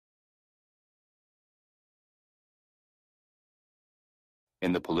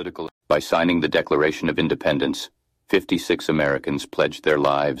In the political, by signing the Declaration of Independence, 56 Americans pledged their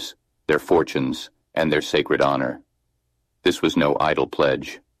lives, their fortunes, and their sacred honor. This was no idle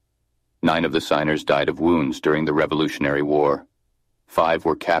pledge. 9 of the signers died of wounds during the Revolutionary War. 5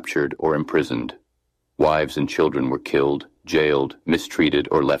 were captured or imprisoned. Wives and children were killed, jailed, mistreated,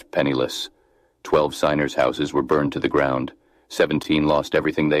 or left penniless. 12 signers' houses were burned to the ground. 17 lost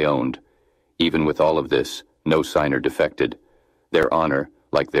everything they owned. Even with all of this, no signer defected. Their honor,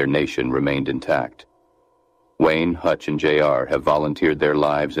 like their nation, remained intact. Wayne, Hutch, and JR have volunteered their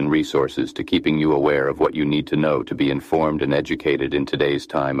lives and resources to keeping you aware of what you need to know to be informed and educated in today's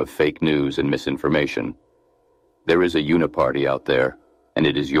time of fake news and misinformation. There is a uniparty out there, and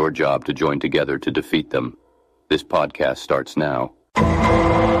it is your job to join together to defeat them. This podcast starts now.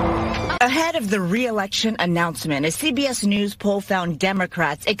 Ahead of the re-election announcement, a CBS News poll found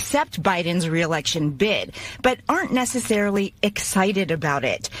Democrats accept Biden's re-election bid, but aren't necessarily excited about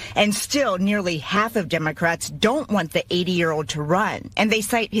it. And still, nearly half of Democrats don't want the 80-year-old to run, and they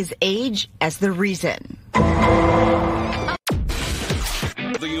cite his age as the reason. The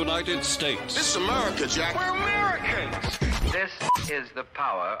United States. This is America, Jack. We're Americans. This is the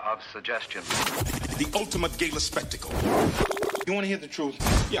power of suggestion. The ultimate gala spectacle. You want to hear the truth?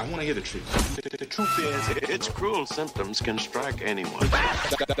 Yeah, I want to hear the truth. The truth is, its cruel symptoms can strike anyone.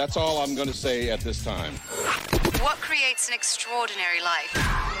 That's all I'm going to say at this time. What creates an extraordinary life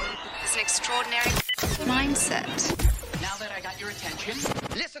is an extraordinary mindset. Now that I got your attention,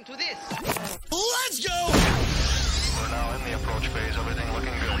 listen to this. Let's go! We're now in the approach phase. Everything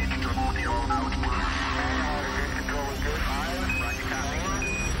looking good.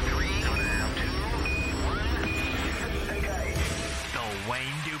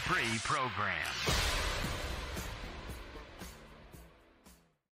 Wayne Dupree program.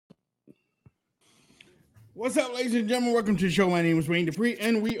 What's up, ladies and gentlemen? Welcome to the show. My name is Wayne Dupree,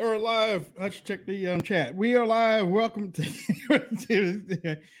 and we are live. Let's check the chat. We are live. Welcome to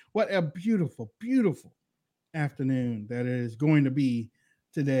what a beautiful, beautiful afternoon that is going to be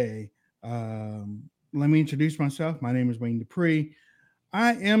today. Let me introduce myself. My name is Wayne Dupree.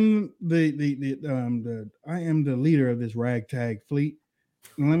 I am the leader of this ragtag fleet.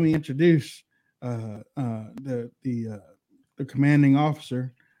 And let me introduce the commanding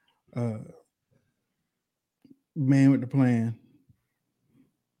officer, man with the plan.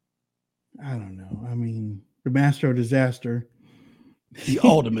 I don't know. I mean, the master of disaster. The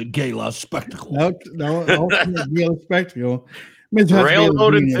ultimate gala spectacle. The ultimate gala spectacle.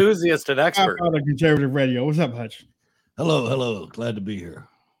 Railroad enthusiast and expert. Out Conservative Radio. What's up, Hutch? Hello. Glad to be here.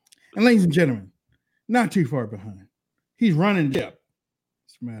 And ladies and gentlemen, not too far behind. He's running dip.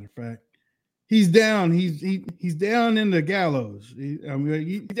 As a matter of fact, he's down. He's down in the gallows. He's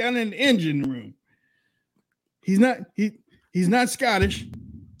down in the engine room. He's not Scottish,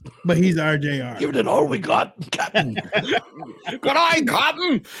 but he's our JR. Give it all we got, Captain. Good eye,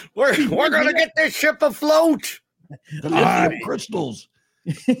 Captain. We're gonna get this ship afloat. The lithium crystals.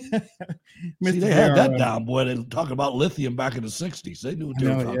 See, they had that down, boy. They were talking about lithium back in the 60s. They knew what they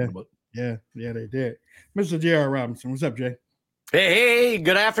were talking about. Yeah, they did. Mr. J.R. Robinson, what's up, Jay? Hey,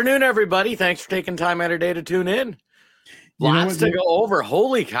 good afternoon, everybody. Thanks for taking time out of day to tune in. Lots to go over.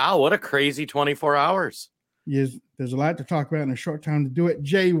 Holy cow, what a crazy 24 hours. Yes, there's a lot to talk about in a short time to do it.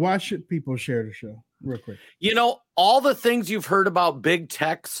 Jay, why should people share the show? Real quick. You know, all the things you've heard about big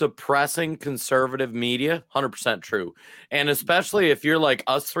tech suppressing conservative media, 100% true. And especially if you're like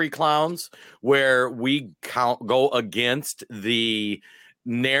us three clowns, where we go against the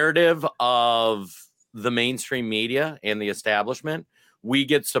narrative of the mainstream media and the establishment, we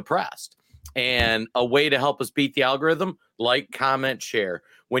get suppressed. And a way to help us beat the algorithm, like, comment, share.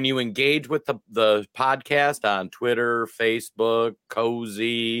 When you engage with the podcast on Twitter, Facebook,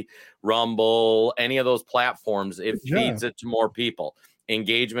 Cozy, Rumble, any of those platforms, it feeds it to more people.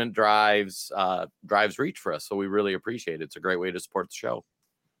 Engagement drives reach for us, so we really appreciate it. It's a great way to support the show.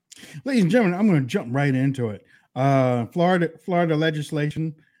 Ladies and gentlemen, I'm going to jump right into it. Florida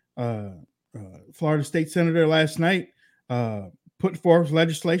legislation, Florida state senator last night put forth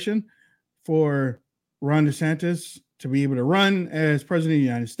legislation for Ron DeSantis to be able to run as president of the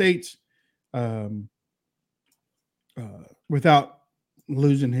United States without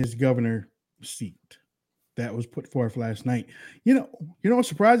losing his governor seat. That was put forth last night. You know what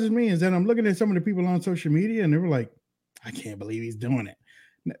surprises me is that I'm looking at some of the people on social media and they were like, I can't believe he's doing it.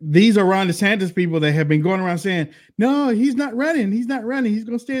 These are Ron DeSantis people that have been going around saying, no, he's not running. He's not running. He's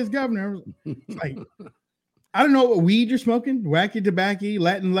going to stay as governor. Like, I don't know what weed you're smoking, wacky tobacco,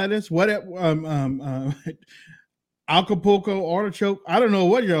 Latin lettuce, what Acapulco artichoke. I don't know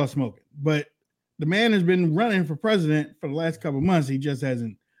what y'all smoking, but the man has been running for president for the last couple of months. He just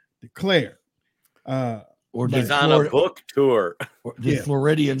hasn't declared. Or he's on a book tour. The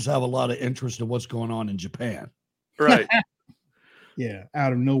Floridians have a lot of interest in what's going on in Japan. Right. Yeah,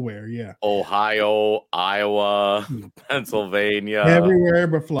 out of nowhere. Yeah. Ohio, Iowa, Pennsylvania. Everywhere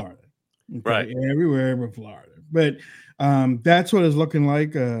but Florida. Okay? Right. Everywhere but Florida. But that's what it's looking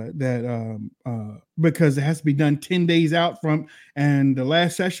like because it has to be done 10 days out from, and the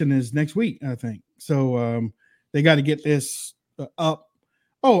last session is next week, I think. So they got to get this up.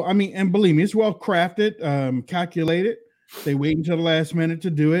 Oh, I mean, and believe me, it's well crafted, calculated. They wait until the last minute to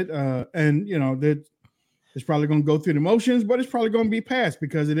do it. And, you know, it's probably going to go through the motions, but it's probably going to be passed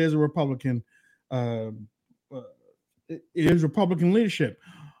because it is a Republican. It is Republican leadership.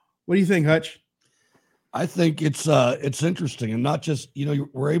 What do you think, Hutch? I think it's interesting, and not just, you know,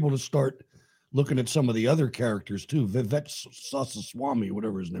 we're able to start looking at some of the other characters too. Vivek Ramaswamy,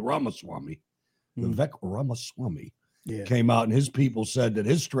 whatever his name, Ramaswamy, Vivek Ramaswamy, came out, and his people said that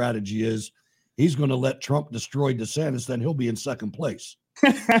his strategy is he's going to let Trump destroy DeSantis, then he'll be in second place.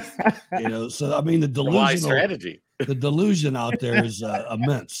 You know, so I mean, the delusion out there is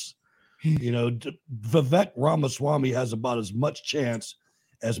immense. You know, Vivek Ramaswamy has about as much chance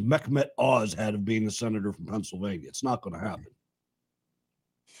as Mehmet Oz had of being a senator from Pennsylvania. It's not going to happen.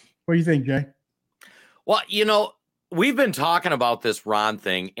 What do you think, Jay? Well, you know, we've been talking about this Ron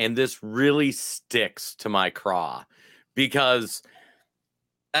thing, and this really sticks to my craw because,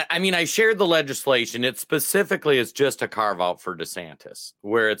 I mean, I shared the legislation. It specifically is just a carve out for DeSantis,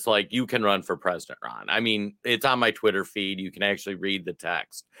 where it's like, you can run for president, Ron. I mean, it's on my Twitter feed. You can actually read the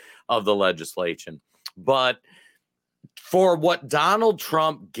text of the legislation. But for what Donald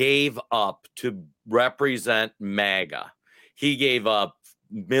Trump gave up to represent MAGA, he gave up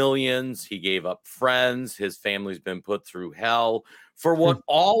millions, he gave up friends, his family's been put through hell. For what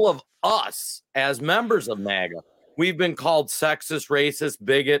all of us as members of MAGA, we've been called sexist, racist,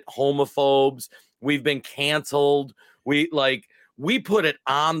 bigot, homophobes, we've been canceled. We put it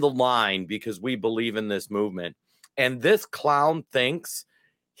on the line because we believe in this movement. And this clown thinks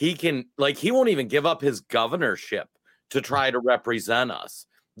he can, he won't even give up his governorship to try to represent us.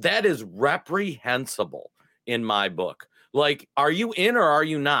 That is reprehensible in my book. Like, are you in or are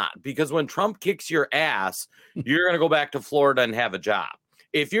you not? Because when Trump kicks your ass, you're going to go back to Florida and have a job.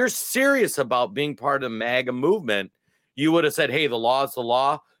 If you're serious about being part of the MAGA movement, you would have said, hey, the law is the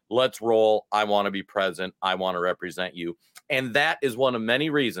law. Let's roll. I want to be president. I want to represent you. And that is one of many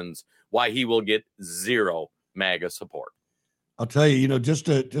reasons why he will get zero MAGA support. I'll tell you, you know, just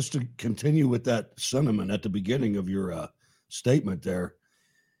to continue with that sentiment at the beginning of your statement there,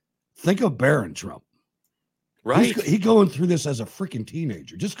 think of Barron Trump. Right. He's going through this as a freaking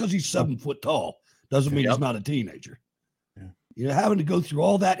teenager. Just because he's 7 foot tall doesn't mean he's not a teenager. Yeah. You know, having to go through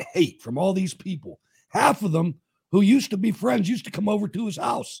all that hate from all these people, half of them who used to be friends used to come over to his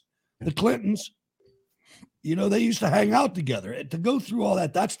house. The Clintons, you know, they used to hang out together. And to go through all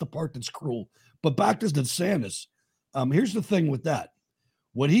that, that's the part that's cruel. But back to DeSantis. Here's the thing with that.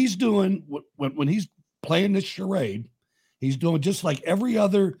 What he's doing when he's playing this charade, he's doing just like every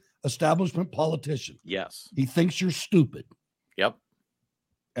other establishment politician. Yes. He thinks you're stupid. Yep.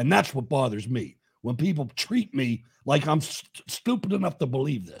 And that's what bothers me. When people treat me like I'm stupid enough to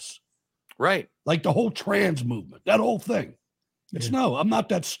believe this. Right. Like the whole trans movement, that whole thing. It's no, I'm not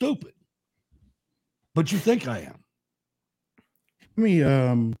that stupid. But you think I am.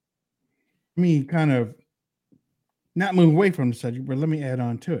 Let me kind of not move away from the subject, but let me add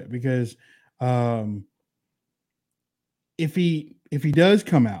on to it because if he does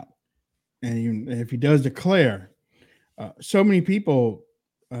come out and if he does declare, so many people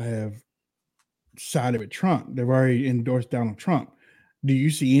have sided with Trump. They've already endorsed Donald Trump. Do you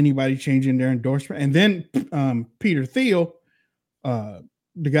see anybody changing their endorsement? And then Peter Thiel,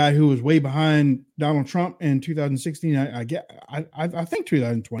 the guy who was way behind Donald Trump in 2016, I think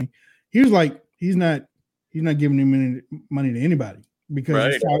 2020, he was like, he's not giving him money to anybody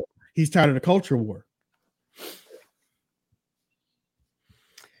because he's tired of the culture war.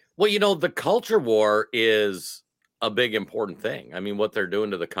 Well, you know, the culture war is a big important thing. I mean, what they're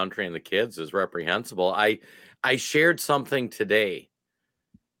doing to the country and the kids is reprehensible. I shared something today,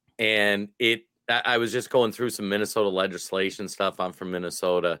 and I was just going through some Minnesota legislation stuff. I'm from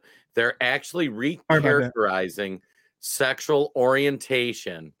Minnesota. They're actually recharacterizing sexual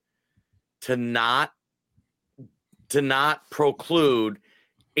orientation to not preclude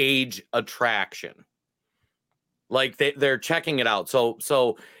age attraction. Like they're checking it out.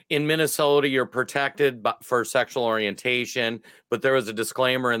 So in Minnesota, you're protected for sexual orientation, but there was a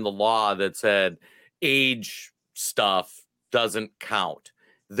disclaimer in the law that said age stuff doesn't count.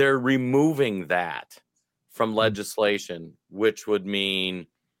 they're removing that from legislation, which would mean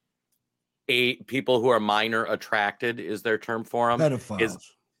people who are minor attracted is their term for them. Pedophiles.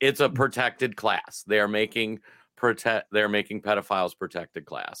 It's a protected class. They're making pedophiles protected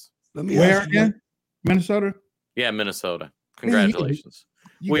class. Let me Where again? Minnesota? Yeah, Minnesota. Congratulations.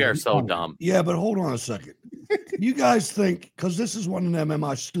 We are so dumb. Yeah, but hold on a second. You guys think, because this is one of them am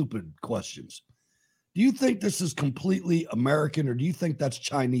I stupid questions. Do you think this is completely American, or do you think that's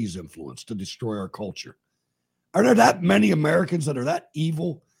Chinese influence to destroy our culture? Are there that many Americans that are that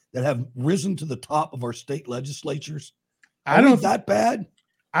evil that have risen to the top of our state legislatures? I don't that bad.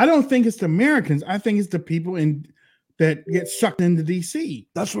 I don't think it's the Americans. I think it's the people that get sucked into DC.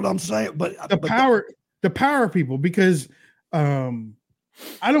 That's what I'm saying. But the power people, because I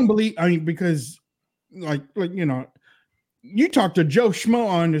don't believe. I mean, because like you talk to Joe Schmo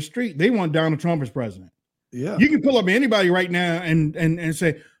on the street, they want Donald Trump as president. Yeah, you can pull up anybody right now and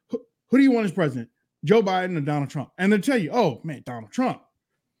say, who do you want as president? Joe Biden or Donald Trump? And they'll tell you, oh man, Donald Trump.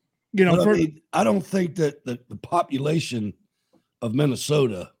 I don't think that the population of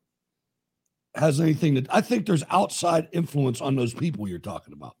Minnesota has anything to. I think there's outside influence on those people you're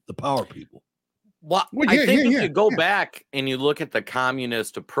talking about, the power people. Well, I think if you go back and you look at the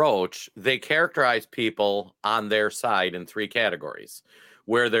communist approach, they characterize people on their side in three categories: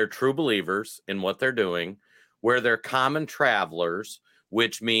 where they're true believers in what they're doing, where they're common travelers,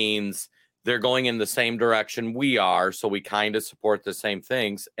 which means they're going in the same direction we are, so we kind of support the same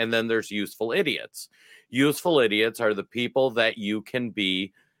things. And then there's useful idiots. Useful idiots are the people that can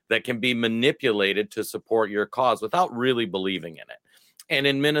be manipulated to support your cause without really believing in it. And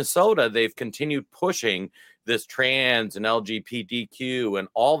in Minnesota, they've continued pushing this trans and LGBTQ and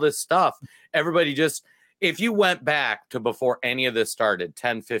all this stuff. Everybody just, if you went back to before any of this started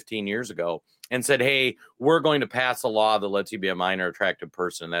 10, 15 years ago and said, hey, we're going to pass a law that lets you be a minor attracted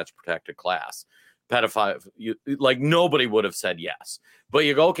person, that's protected class, pedophile, nobody would have said yes. But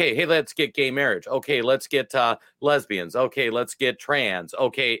you go, okay, hey, let's get gay marriage. Okay, let's get lesbians. Okay, let's get trans.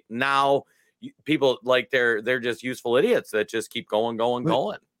 Okay, now people they're just useful idiots that just keep going.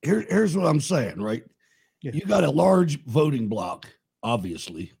 Here's what I'm saying, right? Yeah. You got a large voting bloc,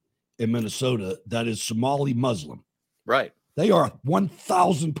 obviously, in Minnesota that is Somali Muslim. Right. They are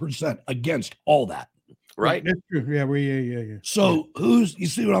 1,000% against all that. Right. That's true. Yeah. So you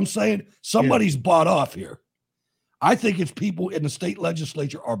see what I'm saying? Somebody's bought off here. I think it's people in the state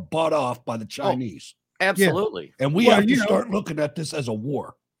legislature are bought off by the Chinese. Oh, absolutely. Yeah. And we have to start looking at this as a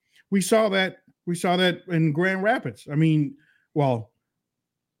war. We saw that in Grand Rapids. I mean,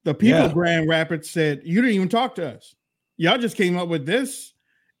 the people of Grand Rapids said, you didn't even talk to us. Y'all just came up with this.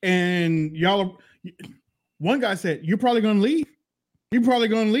 And one guy said, you're probably going to leave. You're probably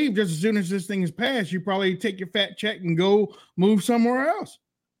going to leave just as soon as this thing is passed. You probably take your fat check and go move somewhere else.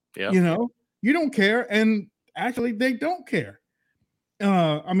 Yeah. You don't care. And actually they don't care.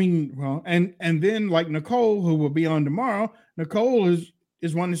 And then like Nicole, who will be on tomorrow, Nicole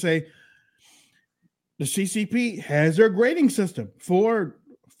is one to say the CCP has their grading system for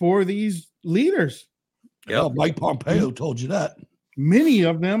these leaders. Yeah, Mike Pompeo told you that. Many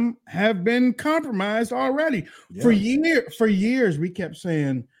of them have been compromised already. Yeah. For years, we kept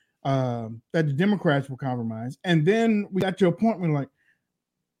saying that the Democrats were compromised, and then we got to a point where like,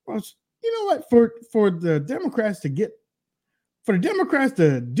 well, you know what? For the Democrats to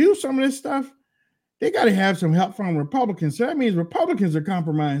do some of this stuff, they got to have some help from Republicans. So that means Republicans are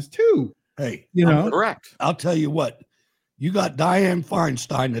compromised too. Hey, correct. I'll tell you what. You got Dianne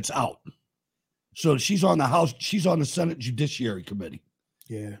Feinstein that's out. So she's on the Senate Judiciary Committee.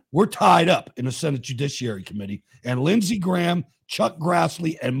 Yeah. We're tied up in the Senate Judiciary Committee. And Lindsey Graham, Chuck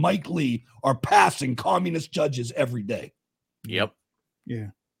Grassley, and Mike Lee are passing communist judges every day. Yep.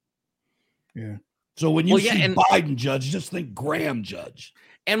 Yeah. So when you see Biden judge, just think Graham judge.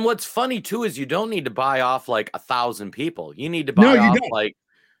 And what's funny too is you don't need to buy off 1,000 people. You need to buy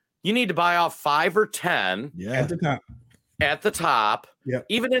off 5 or 10 at the top. At the top,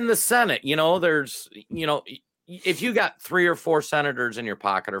 even in the Senate, there's, if you got 3 or 4 senators in your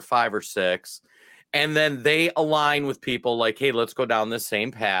pocket or 5 or 6, and then they align with people like, hey, let's go down this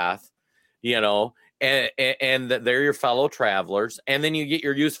same path, and they're your fellow travelers. And then you get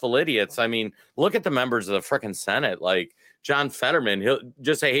your useful idiots. I mean, look at the members of the freaking Senate, like John Fetterman. He'll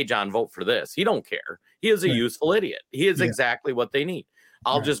just say, hey, John, vote for this. He don't care. He is a useful idiot. He is exactly what they need.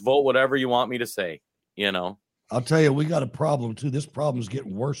 I'll just vote whatever you want me to say, I'll tell you, we got a problem too. This problem is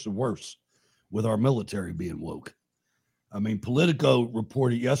getting worse and worse with our military being woke. I mean, Politico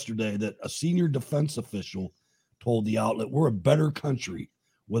reported yesterday that a senior defense official told the outlet, we're a better country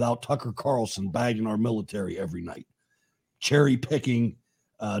without Tucker Carlson bagging our military every night, cherry picking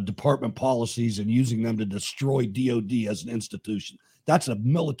department policies and using them to destroy DOD as an institution. That's a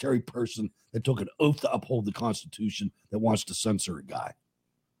military person that took an oath to uphold the Constitution that wants to censor a guy.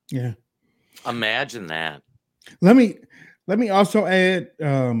 Yeah. Imagine that. Let me also add,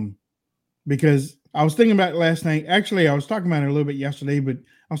 because I was thinking about it last night. Actually, I was talking about it a little bit yesterday, but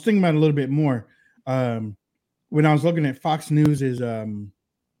I was thinking about it a little bit more when I was looking at Fox News's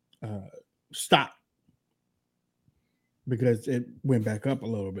stock, because it went back up a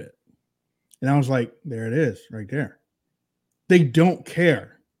little bit. And I was like, there it is right there. They don't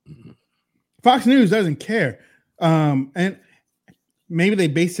care. Fox News doesn't care. And maybe they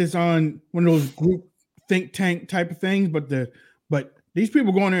base this on one of those group think tank type of things, but these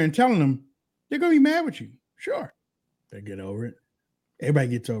people going there and telling them they're going to be mad with you. Sure. They get over it. Everybody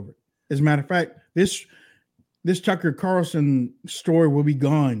gets over it. As a matter of fact, this Tucker Carlson story will be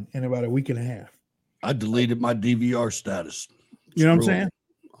gone in about a week and a half. I deleted my DVR status. You know what I'm saying?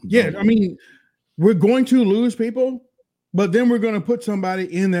 Yeah, I mean, we're going to lose people, but then we're going to put somebody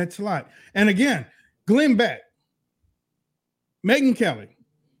in that slot. And again, Glenn Beck, Megyn Kelly,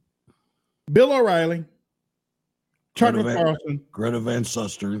 Bill O'Reilly, Tucker Carlson, Greta Van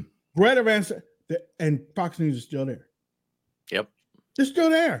Susteren, and Fox News is still there. Yep. They're still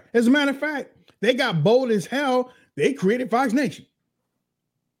there. As a matter of fact, they got bold as hell. They created Fox Nation.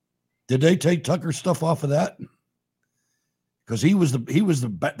 Did they take Tucker's stuff off of that? Because he was the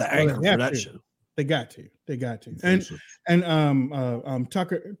anchor for that show. They got to. And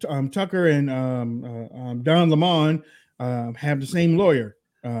Tucker and Don Lemon have the same lawyer.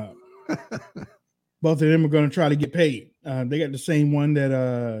 Both of them are going to try to get paid. They got the same one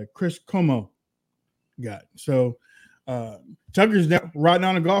that Chris Cuomo got. So Tucker's down riding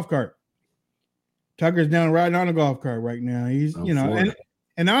on a golf cart. Tucker's down riding on a golf cart right now. He's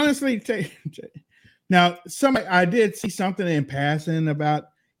and honestly, now I did see something in passing about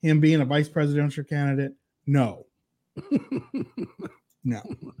him being a vice presidential candidate. No.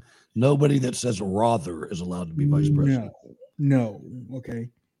 Nobody that says rather is allowed to be vice president. No. Okay.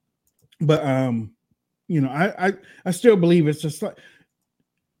 But I still believe it's just like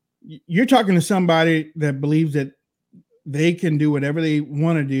you're talking to somebody that believes that they can do whatever they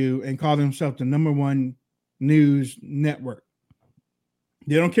want to do and call themselves the number one news network.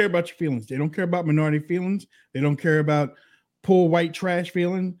 They don't care about your feelings. They don't care about minority feelings. They don't care about poor white trash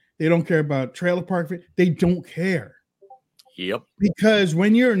feeling. They don't care about trailer park. They don't care. Yep. Because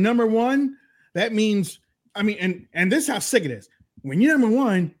when you're number one, that means, and this is how sick it is. When you're number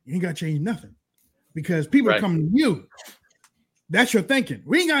one, you ain't got to change nothing because people are coming to you. That's your thinking.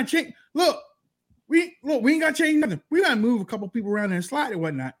 We ain't got to change. Look, we ain't got to change nothing. We got to move a couple people around there and slide and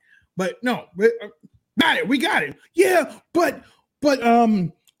whatnot. But no, we got it. Yeah, but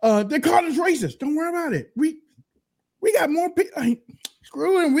they call us racist. Don't worry about it. We got more people.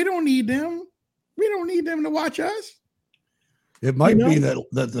 Screw them. We don't need them. We don't need them to watch us. It might be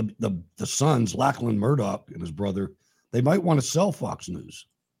that the sons, Lachlan Murdoch and his brother, they might want to sell Fox News.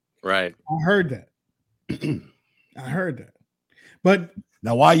 Right. I heard that. But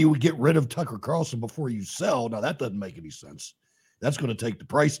now why you would get rid of Tucker Carlson before you sell, now that doesn't make any sense. That's going to take the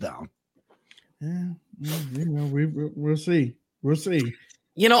price down. Yeah, we'll see. We'll see.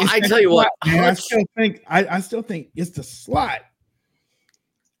 I tell you what, I still think it's the slot.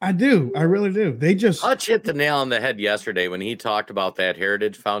 I do. I really do. They just Hutch hit the nail on the head yesterday when he talked about that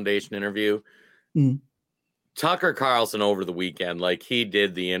Heritage Foundation interview. Mm. Tucker Carlson over the weekend, like he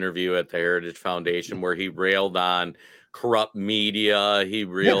did the interview at the Heritage Foundation where he railed on corrupt media. He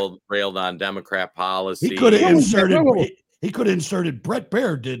railed on Democrat policy. He could have inserted Brett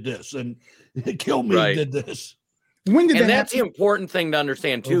Baer did this and Kilmeade did this. When did that's the important thing to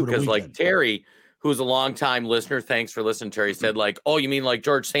understand too, because like Terry, who's a longtime listener, thanks for listening, Terry, said like, oh, you mean like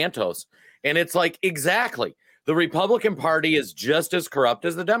George Santos? And it's like, exactly. The Republican Party is just as corrupt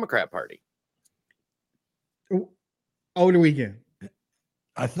as the Democrat Party. Over the weekend.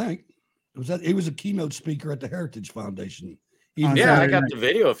 I think. He was a keynote speaker at the Heritage Foundation. I got the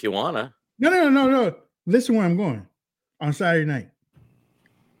video if you want to. No. Listen where I'm going. On Saturday night.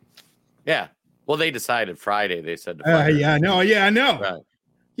 Yeah. Well, they decided Friday. They said. Yeah, I know. Right.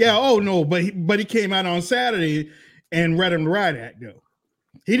 Yeah. Oh no, but he came out on Saturday and read him the Riot Act though.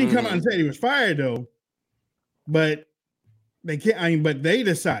 He didn't come out and say he was fired though. But they can't. But they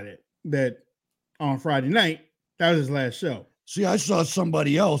decided that on Friday night that was his last show. See, I saw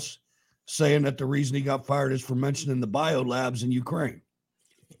somebody else saying that the reason he got fired is for mentioning the biolabs in Ukraine.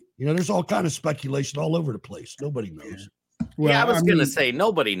 There's all kind of speculation all over the place. Nobody knows. Well, I was going to say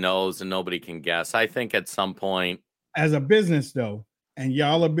nobody knows and nobody can guess. I think at some point. As a business, though, and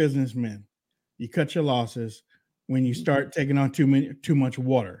y'all are businessmen, you cut your losses. when you start taking on too much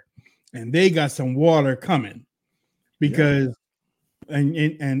water, and they got some water coming because,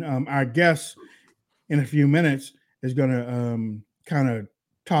 and our guest in a few minutes is going to kind of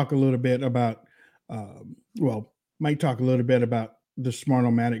talk a little bit about, might talk a little bit about the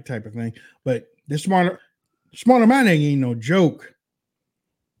Smartomatic type of thing, but the Smartomatic ain't no joke.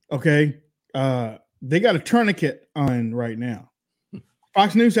 Okay. They got a tourniquet on right now.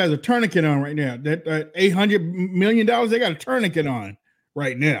 Fox News has a tourniquet on right now. That $800 million, they got a tourniquet on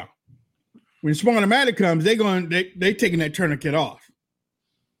right now. When Smartomatic comes, they taking that tourniquet off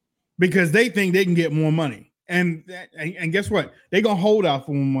because they think they can get more money. And guess what? They're gonna hold out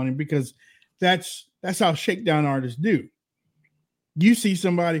for more money because that's how shakedown artists do. You see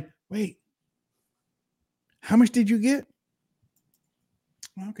somebody, wait, how much did you get?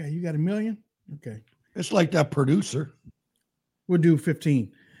 Okay, you got $1 million. Okay, it's like that producer. We'll do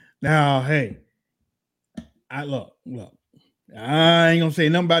 15. Now, hey, I look. I ain't gonna say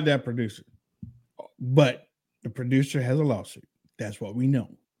nothing about that producer, but the producer has a lawsuit. That's what we know.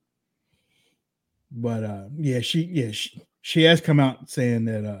 But she has come out saying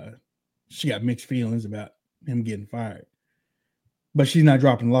that she got mixed feelings about him getting fired, but she's not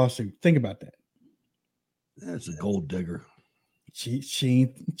dropping the lawsuit. Think about that. That's a gold digger. She.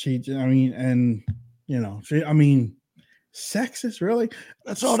 I mean, sexist, really?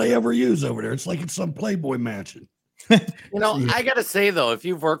 That's all they ever use over there. It's like it's some Playboy mansion. I gotta say though, if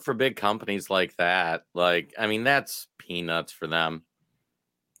you've worked for big companies like that, that's peanuts for them.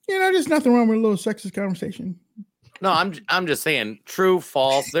 There's nothing wrong with a little sexist conversation. No, I'm just saying, true,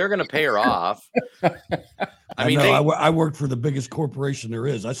 false. They're gonna pay her off. I worked for the biggest corporation there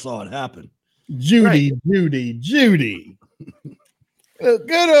is. I saw it happen. Judy. Look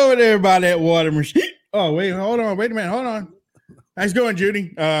good over there by that water machine. Oh, wait a minute. Hold on. How's it going,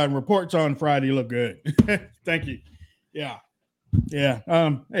 Judy? Reports on Friday look good. Thank you. Yeah.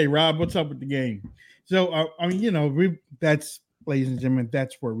 Hey, Rob, what's up with the game? So, that's, ladies and gentlemen,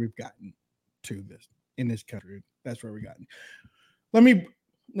 that's where we've gotten to this in this country. That's where we gotten. Let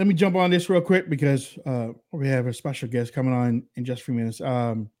me jump on this real quick because we have a special guest coming on in just a few minutes.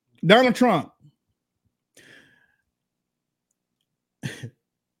 Donald Trump.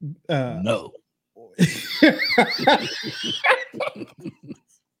 No.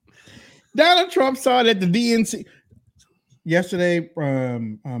 Donald Trump saw that the DNC yesterday.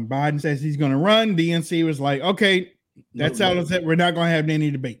 Biden says he's going to run. DNC was like, "Okay, that settles it. We're not going to have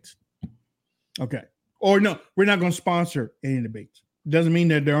any debates." Okay, or no, we're not going to sponsor any debates. Doesn't mean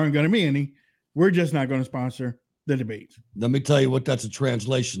that there aren't going to be any. We're just not going to sponsor the debates. Let me tell you what that's a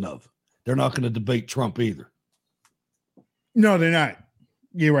translation of. They're not going to debate Trump either. No, they're not.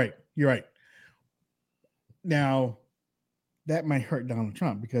 You're right. Now, that might hurt Donald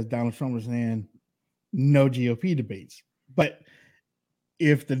Trump because Donald Trump was saying no GOP debates. But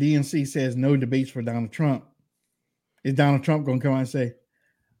if the DNC says no debates for Donald Trump, is Donald Trump going to come out and say,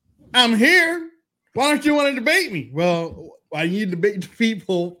 "I'm here. Why don't you want to debate me?" Well, why do you debate the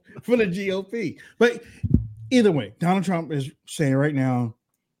people for the GOP? But either way, Donald Trump is saying right now,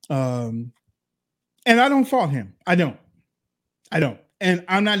 and I don't fault him. I don't. And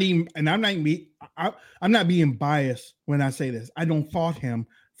I'm not being biased when I say this. I don't fault him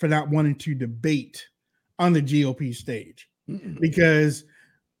for not wanting to debate on the GOP stage because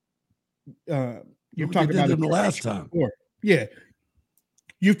you've talked about it the last time. Before. Yeah,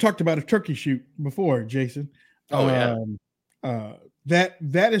 you've talked about a turkey shoot before, Jason. That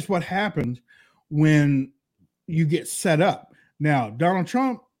is what happens when you get set up. Now, Donald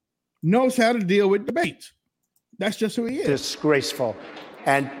Trump knows how to deal with debates. That's just who he is. Disgraceful.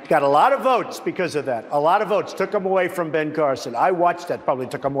 And got a lot of votes because of that. A lot of votes took him away from Ben Carson. I watched that. Probably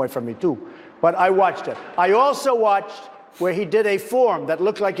took him away from me too. But I watched it. I also watched where he did a form that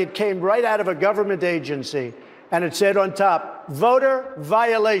looked like it came right out of a government agency. And it said on top, voter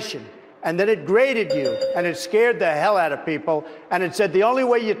violation. And then it graded you. And it scared the hell out of people. And it said the only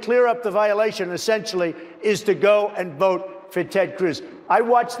way you clear up the violation essentially is to go and vote for Ted Cruz. I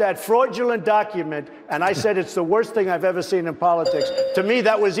watched that fraudulent document, and I said it's the worst thing I've ever seen in politics. To me,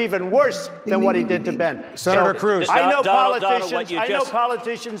 that was even worse than what he did to Ben. Senator Cruz. I know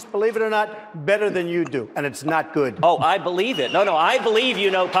politicians, believe it or not, better than you do, and it's not good. Oh, I believe it. No, I believe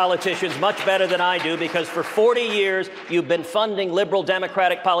you know politicians much better than I do, because for 40 years, you've been funding liberal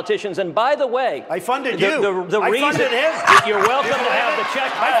Democratic politicians. And by the way, I funded you. The reason funded him. You're welcome to have the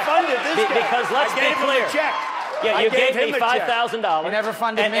check back. I funded this guy. Because let's be clear. Yeah, you gave me $5,000. You never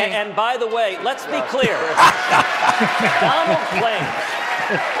funded me. And by the way, let's be clear.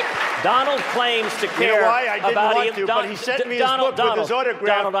 Donald claims to care but he sent me his book with his autograph.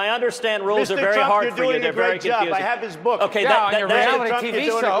 Donald, I understand rules are very hard for you. They're very confusing. I have his book. Okay, on your reality TV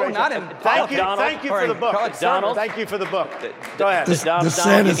show, not in Thank you for the book. Donald. Thank you for the book. Go ahead.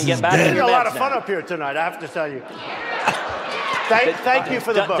 Donald, you can get back to your a lot of fun up here tonight, I have to tell you. Thank you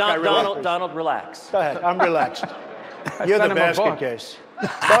for the book. Donald, relax. Go ahead. I'm relaxed. You're the basket case. Go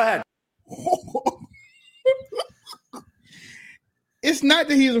ahead. It's not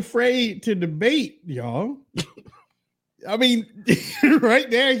that he's afraid to debate, y'all. I mean, right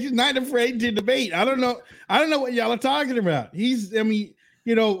there, he's not afraid to debate. I don't know what y'all are talking about. When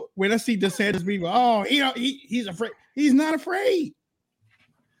I see DeSantis people, he's afraid. He's not afraid.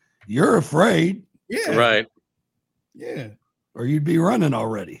 You're afraid. Yeah. Right. Yeah. Or you'd be running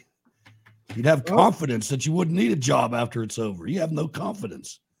already. You'd have confidence that you wouldn't need a job after it's over. You have no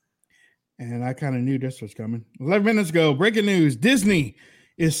confidence. And I kind of knew this was coming. 11 minutes ago, breaking news. Disney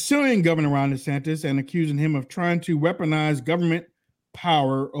is suing Governor Ron DeSantis and accusing him of trying to weaponize government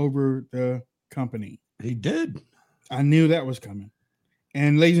power over the company. He did. I knew that was coming.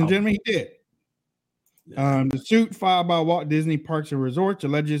 And ladies and gentlemen, he did. The suit filed by Walt Disney Parks and Resorts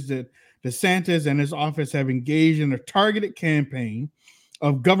alleges that DeSantis and his office have engaged in a targeted campaign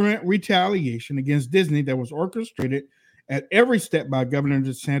of government retaliation against Disney that was orchestrated at every step by Governor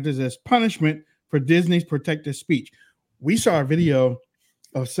DeSantis as punishment for Disney's protected speech. We saw a video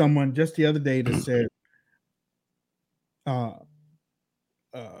of someone just the other day that said,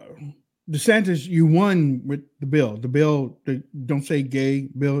 DeSantis, you won with the bill. The bill, the don't say gay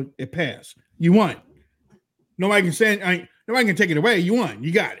bill, it passed. You won. Nobody can take it away. You won.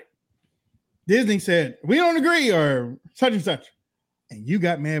 You got it. Disney said, we don't agree or such and such. And you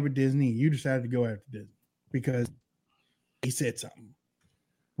got mad with Disney and you decided to go after Disney because he said something.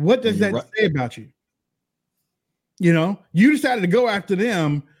 What does that say about you? You decided to go after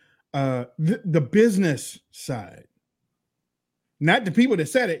them, the business side, not the people that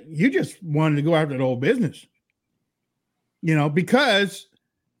said it. You just wanted to go after the whole business, because,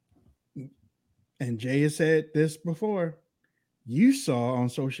 and Jay has said this before, you saw on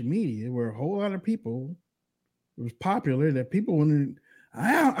social media where a whole lot of people, it was popular that people wanted,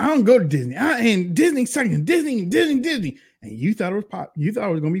 I don't go to Disney. And Disney, Disney. And you thought it was you thought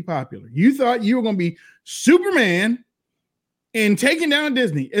it was going to be popular. You thought you were going to be Superman and taking down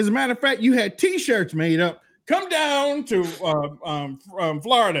Disney. As a matter of fact, you had T-shirts made up. Come down to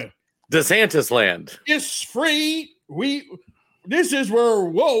Florida, DeSantis land. It's free. This is where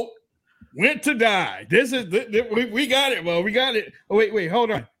woke went to die. This is we got it. Well, we got it. Oh wait,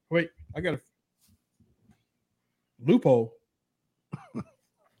 hold on. Wait, I got a loophole.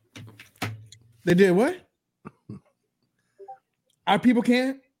 They did what? Our people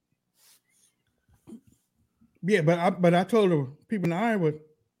can't. Yeah, but I told the people in Iowa.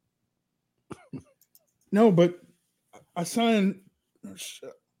 No, but I signed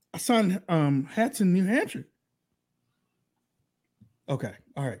hats in New Hampshire. Okay,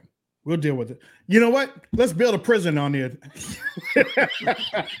 all right, we'll deal with it. You know what? Let's build a prison on there.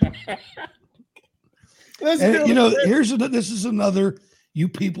 This is another you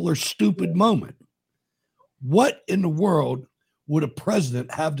people are stupid moment. What in the world would a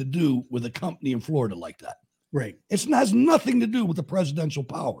president have to do with a company in Florida like that? Right. It has nothing to do with the presidential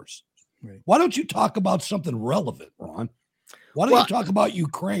powers. Right. Why don't you talk about something relevant, Ron? Why don't you talk about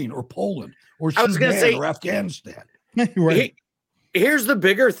Ukraine or Poland or Sudan or Afghanistan? Right. Here's the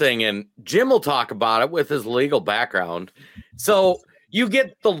bigger thing, and Jim will talk about it with his legal background. So you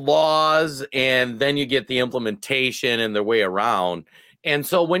get the laws and then you get the implementation and the way around. And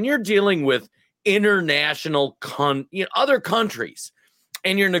so when you're dealing with international other countries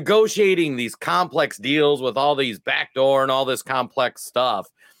and you're negotiating these complex deals with all these backdoor and all this complex stuff,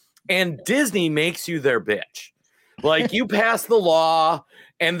 and Disney makes you their bitch. Like you pass the law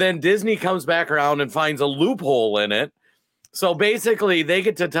and then Disney comes back around and finds a loophole in it. So basically they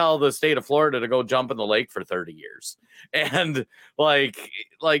get to tell the state of Florida to go jump in the lake for 30 years. And like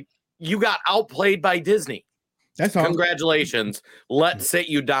you got outplayed by Disney. That's all. Congratulations. Let's sit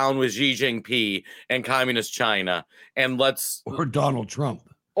you down with Xi Jinping and Communist China and or Donald Trump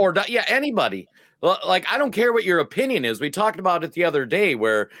or anybody. Like, I don't care what your opinion is. We talked about it the other day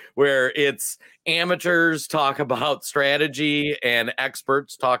where it's amateurs talk about strategy and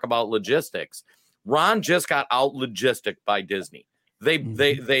experts talk about logistics. Ron just got out logistic by Disney.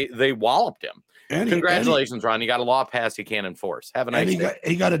 They walloped him. Congratulations, Ron. You got a law passed you can't enforce. Have a nice day.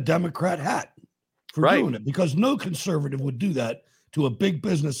 He got a Democrat hat for doing it because no conservative would do that to a big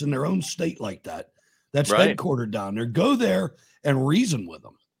business in their own state like that. That's headquartered down there. Go there and reason with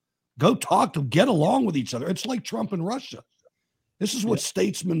them. Go talk to them. Get along with each other. It's like Trump and Russia. This is what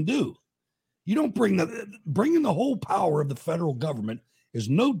statesmen do. You don't bringing the whole power of the federal government is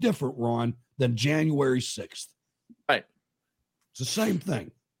no different, Ron, than January 6th. Right. It's the same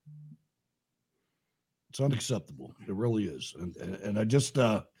thing. It's unacceptable. It really is. And I just,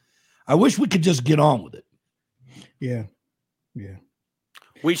 I wish we could just get on with it. Yeah. Yeah.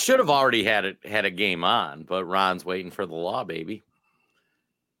 We should have already had a game on, but Ron's waiting for the law, baby.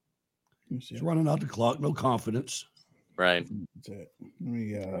 He's running out the clock. No confidence. Right. Let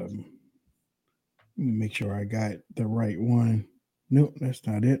me make sure I got the right one. Nope, that's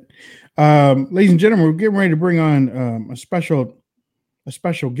not it. Ladies and gentlemen, we're getting ready to bring on a special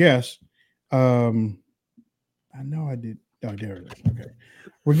guest. I know I did. Oh, there it is. Okay.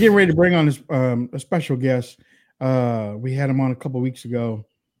 We're getting ready to bring on this a special guest. We had him on a couple of weeks ago.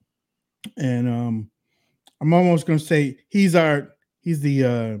 And I'm almost gonna say he's our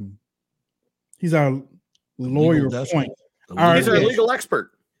lawyer point. He's our legal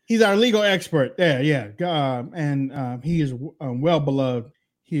expert. He's our legal expert. There, yeah. And he is well beloved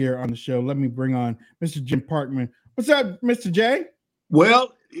here on the show. Let me bring on Mr. Jim Parkman. What's up, Mr. J?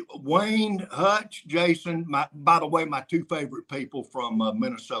 Well, Wayne, Hutch, Jason, by the way, my two favorite people from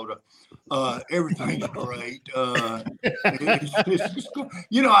Minnesota. Everything's great. It's cool.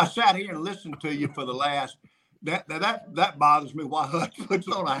 You know, I sat here and listened to you for the last. That bothers me. Why Hutch puts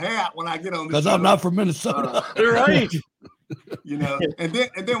on a hat when I get on? Because I'm not from Minnesota. Right. You know, and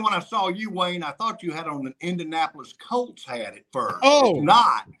then when I saw you, Wayne, I thought you had on an Indianapolis Colts hat at first. Oh, it's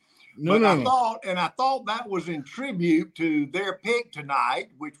not. No. I thought that was in tribute to their pick tonight,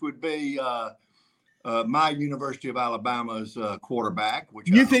 which would be my University of Alabama's quarterback. Which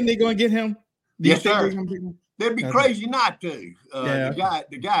you think they're going to get him? Yes, sir. They'd be crazy not to.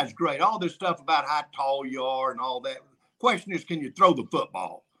 The guy's great. All this stuff about how tall you are and all that. Question is, can you throw the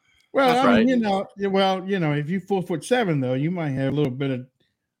football? Well, I mean, if you're 4'7", though, you might have a little bit of.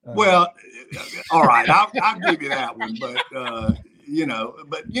 All right, I'll give you that one, but.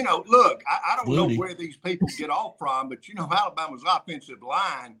 Look, I don't know where these people get off from, but Alabama's offensive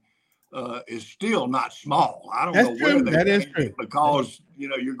line is still not small. I don't know where that is true because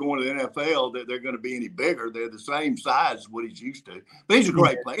you're going to the NFL that they're going to be any bigger. They're the same size as what he's used to. But he's a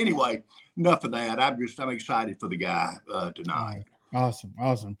great player. Anyway, enough of that. I'm excited for the guy tonight.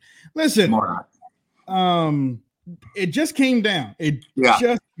 Awesome. Listen, it just came down.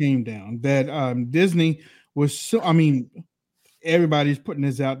 Just came down that Disney was so. I mean. Everybody's putting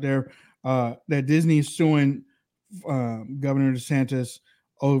this out there that Disney is suing Governor DeSantis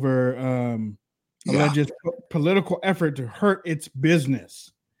over alleged political effort to hurt its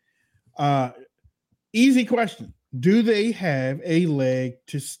business. Easy question. Do they have a leg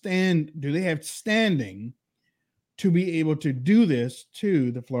to stand? Do they have standing to be able to do this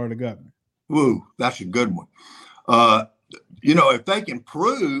to the Florida governor? Ooh, that's a good one. If they can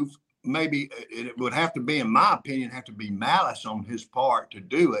prove, maybe it would have to be, in my opinion, malice on his part to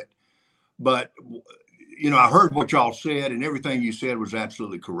do it. But, I heard what y'all said, and everything you said was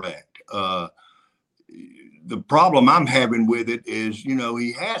absolutely correct. The problem I'm having with it is,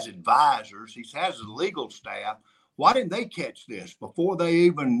 he has advisors, he has a legal staff. Why didn't they catch this before they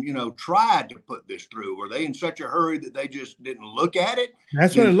even, tried to put this through? Were they in such a hurry that they just didn't look at it?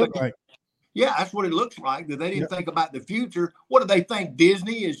 That's what it looked like. Yeah, that's what it looks like, that they didn't think about the future. What do they think?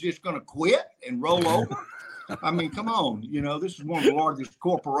 Disney is just going to quit and roll over? I mean, come on. This is one of the largest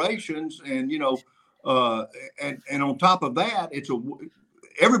corporations. And, and on top of that,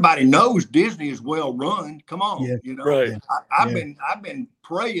 everybody knows Disney is well run. Come on. Yeah. Right. I've been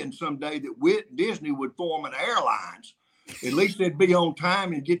praying someday that Disney would form an airlines. At least they'd be on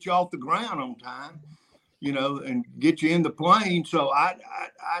time and get you off the ground on time. And get you in the plane. So I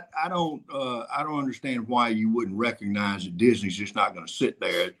don't understand why you wouldn't recognize that Disney's just not going to sit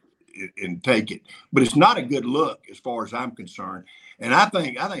there and take it. But it's not a good look as far as I'm concerned. And I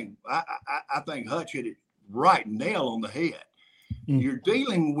think Hutch hit it right nail on the head. You're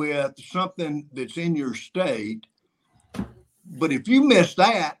dealing with something that's in your state, but if you miss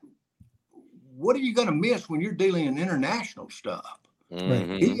that, what are you going to miss when you're dealing in international stuff?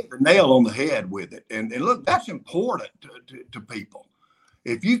 Mm-hmm. He hit the nail on the head with it. And look, that's important to people.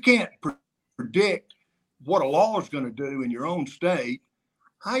 If you can't predict what a law is going to do in your own state,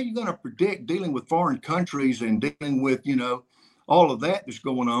 how are you going to predict dealing with foreign countries and dealing with, all of that that's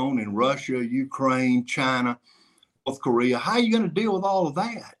going on in Russia, Ukraine, China, North Korea? How are you going to deal with all of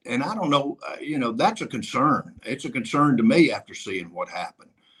that? And I don't know, that's a concern. It's a concern to me after seeing what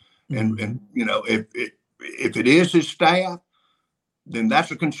happened. Mm-hmm. And if it is his staff, then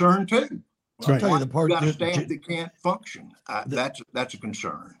that's a concern too. Right. You got a staff that can't function. That's a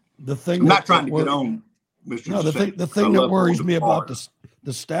concern. The thing I'm not trying to get on Mr. No, the thing that worries me about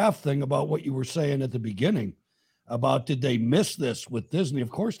the staff thing, about what you were saying at the beginning, about did they miss this with Disney? Of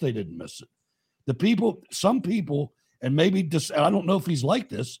course they didn't miss it. Some people, and maybe I don't know if he's like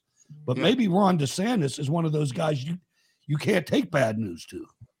this, but maybe Ron DeSantis is one of those guys you can't take bad news to.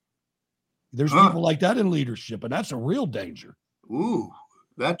 There's people like that in leadership, and that's a real danger. Ooh,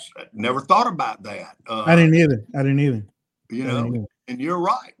 I never thought about that. I didn't either. You know, and you're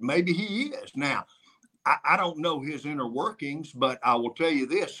right. Maybe he is. Now, I don't know his inner workings, but I will tell you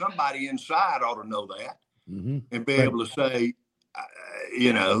this: somebody inside ought to know that and be able to say,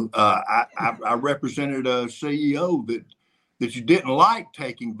 I represented a CEO that you didn't like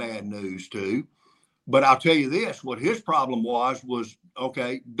taking bad news to. But I'll tell you this: what his problem was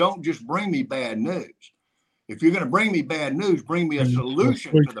okay. Don't just bring me bad news. If you're going to bring me bad news, bring me a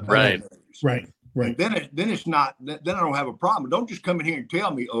solution to the bad news. Right. And then it's not. Then I don't have a problem. Don't just come in here and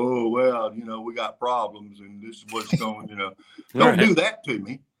tell me, oh well, we got problems and this is what's going. Don't do that to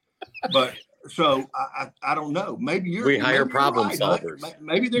me. But so I don't know. Maybe we hire problem right. solvers.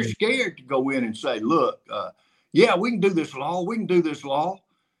 Maybe they're scared to go in and say, look, yeah, we can do this law. We can do this law,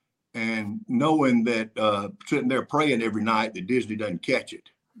 and knowing that sitting there praying every night that Disney doesn't catch it.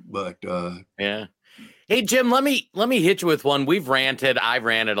 But yeah. Hey, Jim, let me hit you with one. I've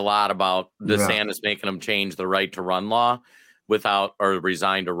ranted a lot about DeSantis making them change the right to run law or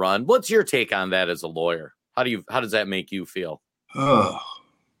resign to run. What's your take on that as a lawyer? How does that make you feel? I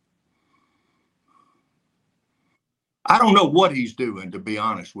don't know what he's doing, to be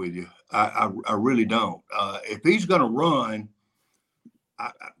honest with you. I really don't. If he's going to run,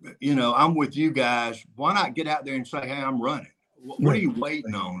 I'm with you guys. Why not get out there and say, hey, I'm running? What are you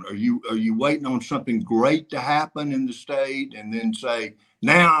waiting on? Are you waiting on something great to happen in the state and then say,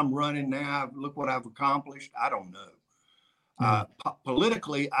 now I'm running, now look what I've accomplished? I don't know.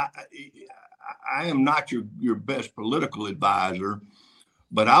 Politically, I am not your best political advisor,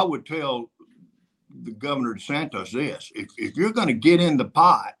 but I would tell the Governor DeSantis this: if you're going to get in the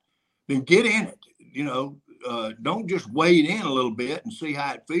pot, then get in it. Don't just wade in a little bit and see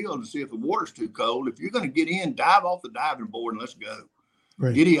how it feels and see if the water's too cold. If you're going to get in, dive off the diving board and let's go.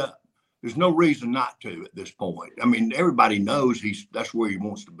 Right. Giddy up. There's no reason not to at this point. I mean, everybody knows that's where he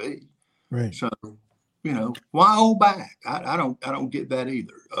wants to be. Right. So, why hold back? I don't get that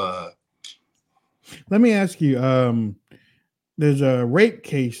either. Let me ask you. There's a rape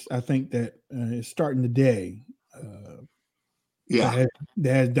case I think that is starting today. That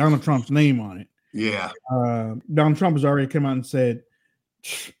has Donald Trump's name on it. Yeah. Donald Trump has already come out and said,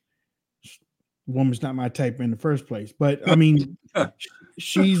 woman's not my type in the first place. But I mean,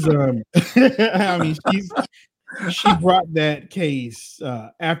 she's she brought that case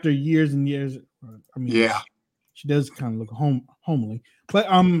after years and years. I mean, she does kind of look homely. But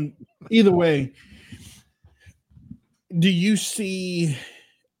either way, do you see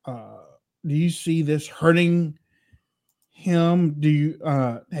this hurting him? Do you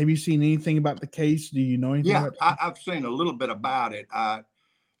have you seen anything about the case? Do you know anything? I've seen a little bit about it.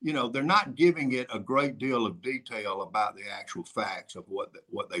 They're not giving it a great deal of detail about the actual facts of what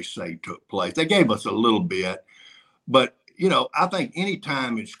they say took place. They gave us a little bit, but I think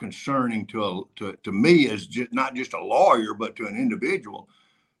anytime it's concerning to me as not just a lawyer but to an individual,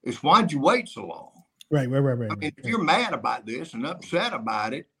 is why'd you wait so long? Right. I mean, if you're mad about this and upset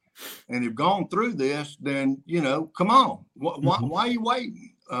about it, and you've gone through this, then, come on. Why are you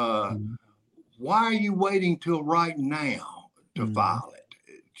waiting? Why are you waiting till right now to file it?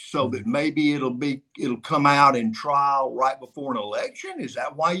 So that maybe it'll come out in trial right before an election? Is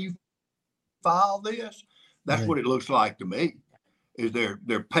that why you file this? That's what it looks like to me. Is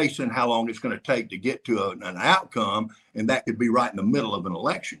they're pacing how long it's going to take to get to an outcome, and that could be right in the middle of an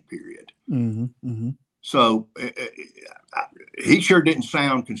election period. So he sure didn't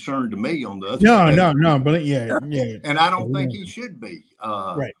sound concerned to me on the other. No, but yeah. And I don't think he should be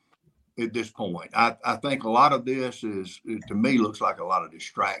right at this point. I think a lot of this to me, looks like a lot of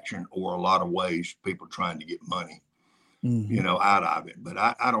distraction or a lot of ways people trying to get money, out of it. But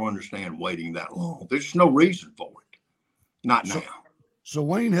I don't understand waiting that long. There's no reason for it. Not now. So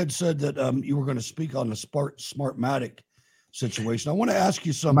Wayne had said that you were going to speak on the Smartmatic situation. I want to ask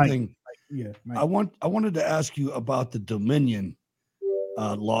you something. Mike. I wanted to ask you about the Dominion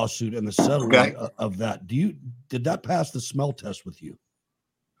lawsuit and the settlement of that. Did that pass the smell test with you?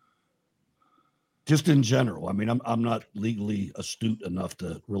 Just in general. I mean, I'm not legally astute enough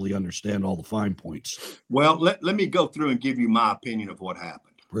to really understand all the fine points. Well, let me go through and give you my opinion of what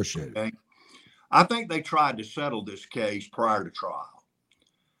happened. Appreciate it. I think they tried to settle this case prior to trial.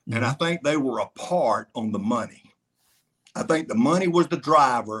 And I think they were apart on the money. I think the money was the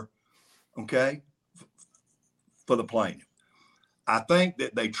driver, for the plaintiff. I think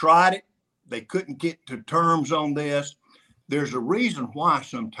that they tried it. They couldn't get to terms on this. There's a reason why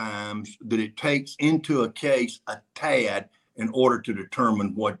sometimes that it takes into a case a tad in order to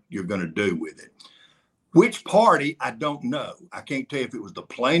determine what you're going to do with it. Which party, I don't know. I can't tell you if it was the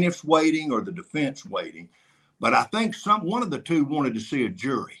plaintiff's waiting or the defense waiting, but I think one of the two wanted to see a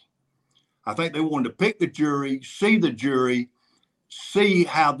jury. I think they wanted to pick the jury, see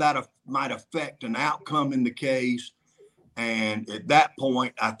how that might affect an outcome in the case. And at that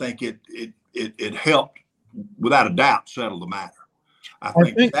point, I think it helped, without a doubt, settle the matter. I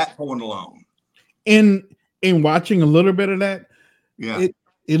think at that point alone. In watching a little bit of that, yeah,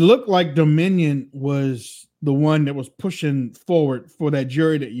 it looked like Dominion was the one that was pushing forward for that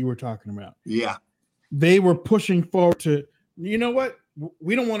jury that you were talking about. Yeah. They were pushing forward to, you know what?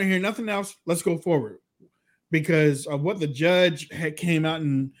 We don't want to hear nothing else. Let's go forward. Because of what the judge had came out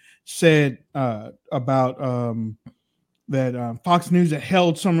and said about that Fox News had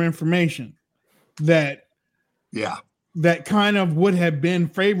held some information that kind of would have been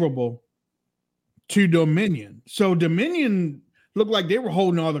favorable to Dominion. So Dominion looked like they were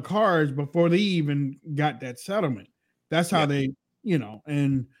holding all the cards before they even got that settlement. That's how they,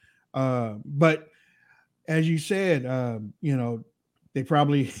 and but as you said, they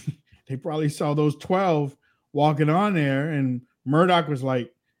probably saw those 12 walking on there, and Murdoch was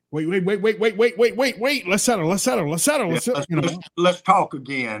like, wait, let's settle. Let's talk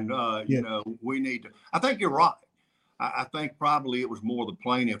again. We need to, I think you're right. I think probably it was more the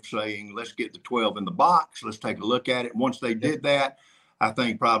plaintiff saying, let's get the 12 in the box. Let's take a look at it. Once they did that, I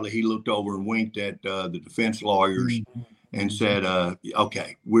think probably he looked over and winked at the defense lawyers and said,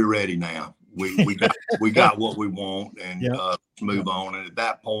 okay, we're ready now. We got what we want, and let's move on. And at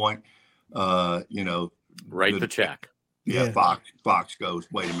that point, write the check. Yeah, Fox goes,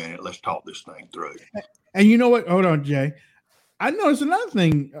 wait a minute, let's talk this thing through. And you know what? Hold on, Jay. I noticed another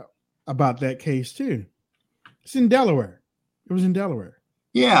thing about that case too. It's in Delaware. It was in Delaware.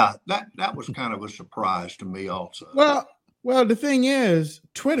 Yeah, that was kind of a surprise to me also. Well, the thing is,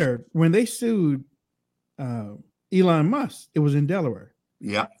 Twitter, when they sued Elon Musk, it was in Delaware.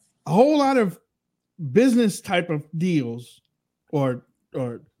 Yeah. A whole lot of business type of deals or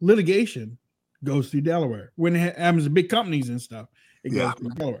litigation goes through Delaware. When it happens to big companies and stuff, it goes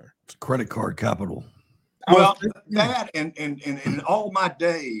through Delaware. It's credit card capital. Well, that and in all my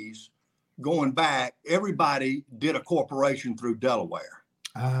days going back, everybody did a corporation through Delaware.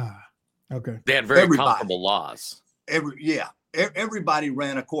 Okay. They had very comparable laws. Everybody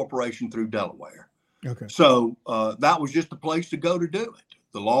ran a corporation through Delaware. Okay. So that was just the place to go to do it.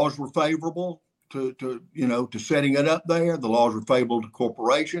 The laws were favorable to setting it up there. The laws were favorable to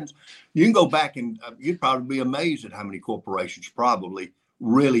corporations. You can go back and you'd probably be amazed at how many corporations probably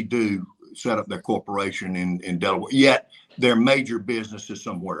really do set up their corporation in Delaware. Yet their major business is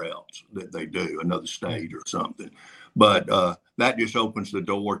somewhere else that they do, another state or something. But that just opens the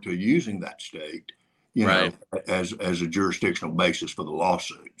door to using that state, as a jurisdictional basis for the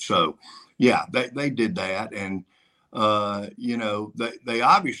lawsuit. So, yeah, they did that. And, they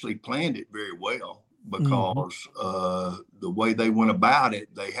obviously planned it very well because the way they went about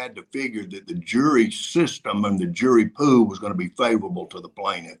it, they had to figure that the jury system and the jury pool was going to be favorable to the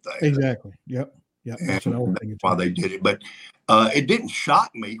plaintiff there. Exactly. Yep. That's why they did it. But it didn't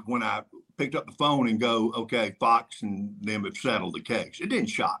shock me when I picked up the phone and go, okay, Fox and them have settled the case. It didn't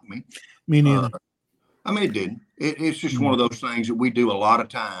shock me. Me neither. It didn't. It's just one of those things that we do a lot of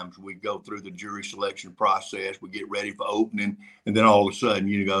times. We go through the jury selection process. We get ready for opening. And then all of a sudden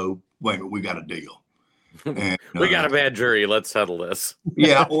you go, wait a minute, we got a deal. And, we got a bad jury. Let's settle this.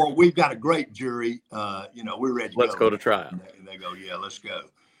 Yeah. Or we've got a great jury. We're ready to let's go to trial. And they go, yeah, let's go.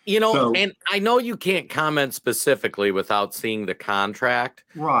 And I know you can't comment specifically without seeing the contract.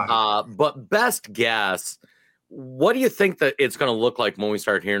 Right. But best guess, what do you think that it's going to look like when we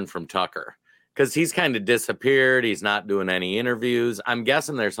start hearing from Tucker? Because he's kind of disappeared. He's not doing any interviews. I'm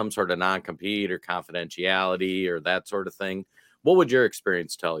guessing there's some sort of non-compete or confidentiality or that sort of thing. What would your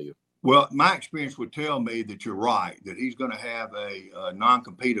experience tell you? Well, my experience would tell me that you're right, that he's going to have a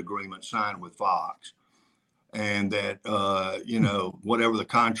non-compete agreement signed with Fox. And that, whatever the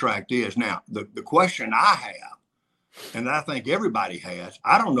contract is. Now, the question I have, and I think everybody has,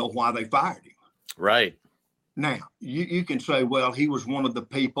 I don't know why they fired him. Right. Now, you can say, well, he was one of the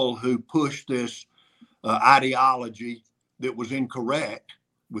people who pushed this ideology that was incorrect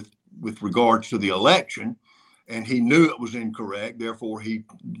with regards to the election, and he knew it was incorrect. Therefore, he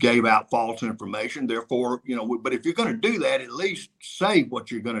gave out false information. Therefore, but if you're going to do that, at least say what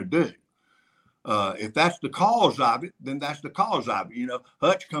you're going to do. If that's the cause of it, then that's the cause of it. You know,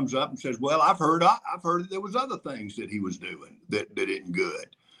 Hutch comes up and says, "Well, I've heard that there was other things that he was doing that isn't good."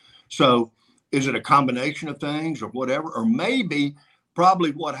 So, is it a combination of things or whatever? Or maybe,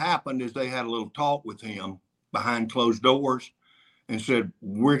 probably what happened is they had a little talk with him behind closed doors and said,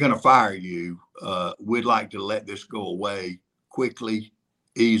 "We're going to fire you. We'd like to let this go away quickly,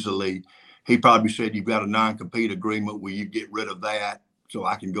 easily." He probably said, "You've got a non-compete agreement. Will you get rid of that so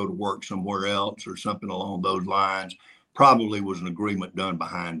I can go to work somewhere else," or something along those lines. Probably was an agreement done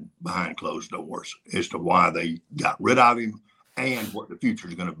behind closed doors as to why they got rid of him and what the future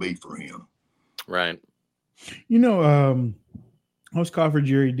is going to be for him. Right. You know, I was called for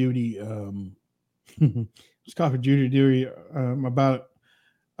jury duty. About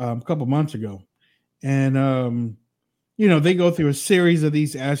a couple months ago, and you know, they go through a series of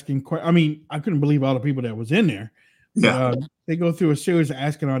these asking questions. I mean, I couldn't believe all the people that was in there. Yeah. They go through a series of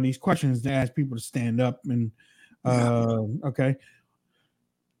asking all these questions to ask people to stand up. And okay,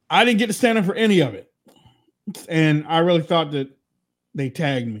 I didn't get to stand up for any of it, and I really thought that they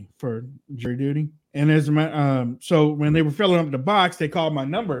tagged me for jury duty. And so when they were filling up the box, they called my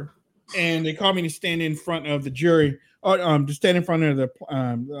number, and they called me to stand in front of the jury, or to stand in front of the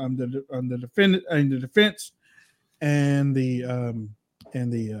defense and the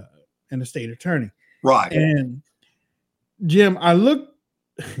state attorney. Right. And Jim, I look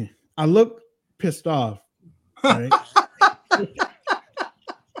pissed off. Right?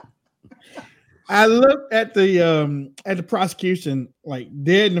 I looked at the prosecution like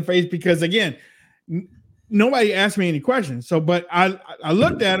dead in the face, because again, nobody asked me any questions. So, but I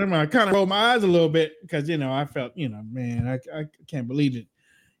looked at him and I kind of rolled my eyes a little bit, because, you know, I felt, you know, man, I can't believe it.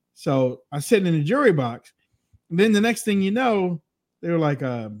 So I sit in the jury box, and then the next thing you know, they were like,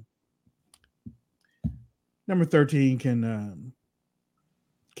 number 13 can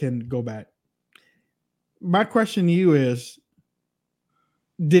go back. My question to you is,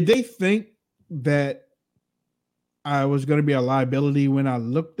 did they think that I was going to be a liability when I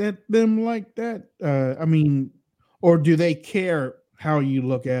looked at them like that? I mean, or do they care how you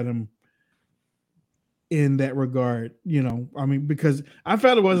look at them in that regard? You know, I mean, because I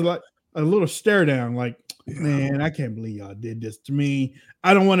felt it was like a little stare down, like, man, I can't believe y'all did this to me.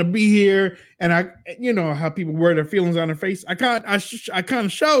 I don't want to be here. And I, you know, how people wear their feelings on their face. I kind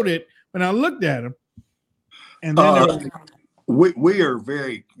of showed it when I looked at them. And then we are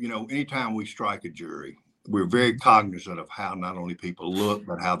very, you know, anytime we strike a jury, we're very cognizant of how not only people look,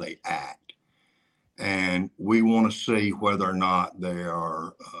 but how they act. And we want to see whether or not they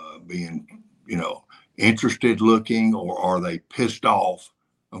are being, you know, interested looking, or are they pissed off?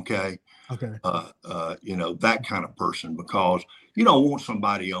 Okay. Okay. You know, that kind of person, because you don't want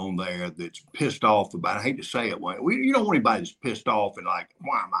somebody on there that's pissed off about, I hate to say it, you don't want anybody that's pissed off and like,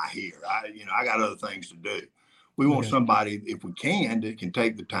 why am I here? I got other things to do. We want somebody, if we can, that can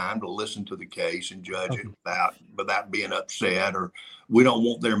take the time to listen to the case and judge it without being upset. Or we don't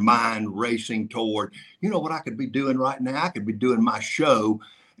want their mind racing toward, you know what I could be doing right now? I could be doing my show,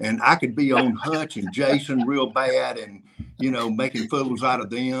 and I could be on Hutch and Jason real bad and, you know, making fools out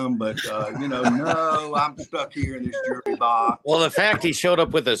of them. But, you know, no, I'm stuck here in this jury box. Well, the fact he showed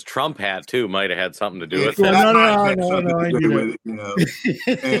up with his Trump hat, too, might have had something to do with it. No, I do it, you know.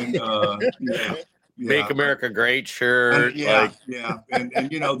 And, yeah. Make America Great shirt. And,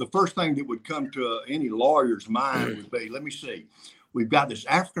 and, you know, the first thing that would come to any lawyer's mind would be, let me see. We've got this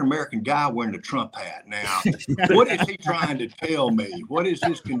African-American guy wearing a Trump hat. Now, what is he trying to tell me? What is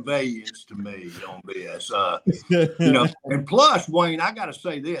his conveyance to me on this? You know, and plus, Wayne, I got to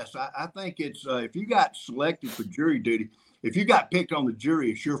say this. I think it's, if you got selected for jury duty, if you got picked on the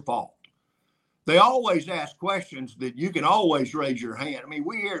jury, it's your fault. They always ask questions that you can always raise your hand. I mean,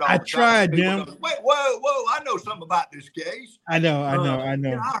 we hear it all the time. I tried, Jim. Wait, whoa, I know something about this case. I know.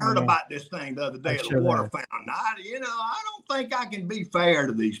 I heard about this thing the other day at the water fountain. I don't think I can be fair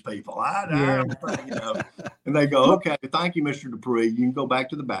to these people. I don't think, you know. And they go, okay, thank you, Mr. Dupree. You can go back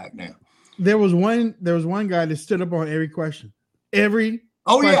to the back now. There was one guy that stood up on every question. Every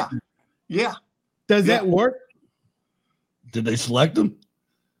question. Yeah. Does that work? Did they select him?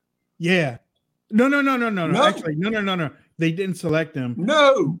 Yeah. No. Actually, no. They didn't select him.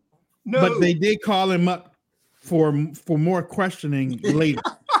 No. But they did call him up for more questioning later.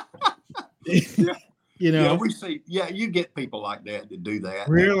 You know. Yeah, we see. Yeah, you get people like that do that.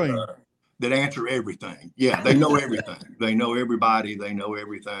 Really? That answer everything. Yeah, they know everything. They know everybody. They know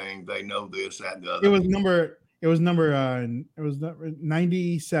everything. They know this, that, and the other. It was number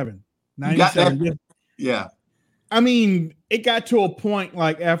 97. 97. Yeah. I mean, it got to a point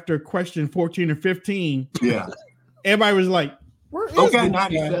like after question 14 or 15. Yeah. Everybody was like, Okay,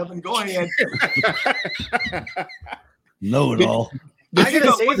 97. Go ahead. Know it all. I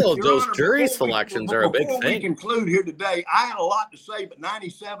gotta say though, those jury selections are a big Before we thing. conclude here today, I had a lot to say, but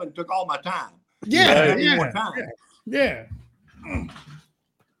 97 took all my time. Yeah.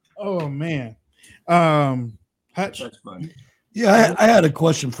 Oh man. Hutch. That's funny. Yeah, I had a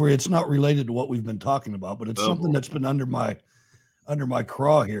question for you. It's not related to what we've been talking about, but it's something that's been under my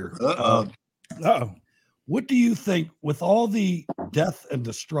craw here. What do you think, with all the death and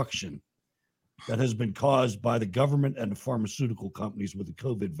destruction that has been caused by the government and the pharmaceutical companies with the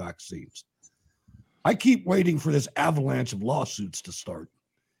COVID vaccines? I keep waiting for this avalanche of lawsuits to start.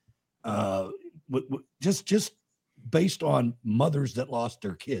 Just based on mothers that lost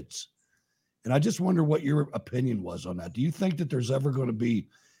their kids. And I just wonder what your opinion was on that. Do you think that there's ever going to be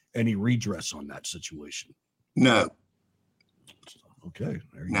any redress on that situation? No. Okay.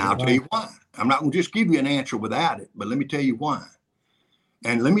 Now, I'll tell you why. I'm not going to just give you an answer without it, but let me tell you why.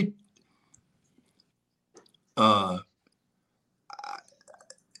 And let me,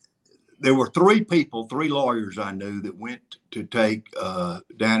 there were three lawyers I knew that went to take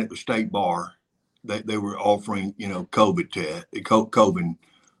down at the state bar. They were offering, COVID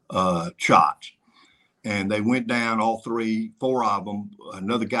shots. And they went down, four of them.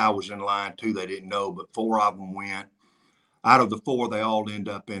 Another guy was in line too, they didn't know, but four of them went. Out of the four, they all end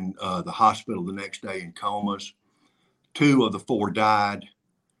up in the hospital the next day in comas. Two of the four died.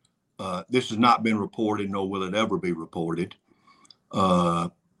 This has not been reported, nor will it ever be reported. Two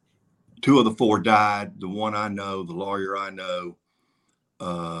of the four died. The one I know, the lawyer I know,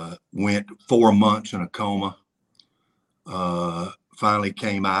 went 4 months in a coma. Finally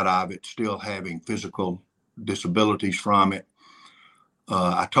came out of it, still having physical disabilities from it.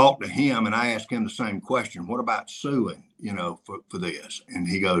 I talked to him and I asked him the same question. What about suing, for this? And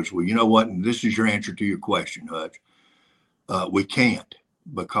he goes, well, you know what? And this is your answer to your question, Hutch. We can't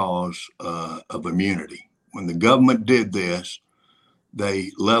because of immunity. When the government did this,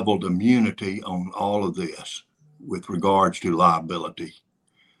 they leveled immunity on all of this with regards to liability.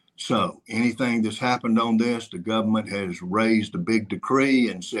 So anything that's happened on this, the government has raised a big decree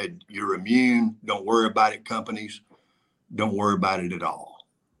and said, you're immune. Don't worry about it, companies. Don't worry about it at all.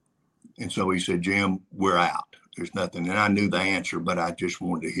 And so he said, Jim, we're out. There's nothing. And I knew the answer, but I just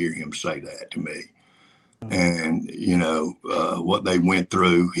wanted to hear him say that to me. And, what they went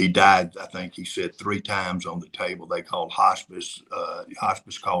through, he died, I think he said 3 times on the table. They called hospice.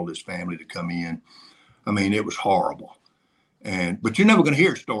 Hospice called his family to come in. I mean, it was horrible. But you're never going to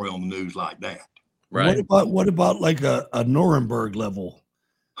hear a story on the news like that. Right. What about like a Nuremberg level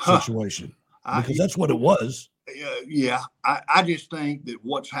situation? Because that's what it was. Yeah. I just think that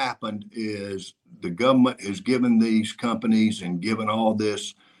what's happened is the government has given these companies and given all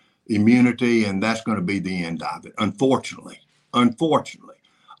this immunity, and that's going to be the end of it. Unfortunately,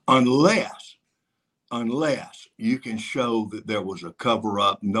 unless you can show that there was a cover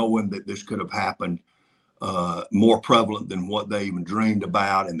up, knowing that this could have happened, more prevalent than what they even dreamed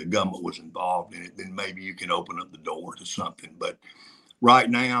about, and the government was involved in it, then maybe you can open up the door to something. But right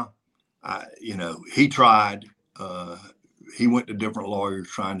now, he tried, he went to different lawyers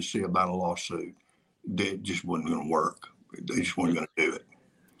trying to see about a lawsuit. It just wasn't going to work. They just weren't going to do it.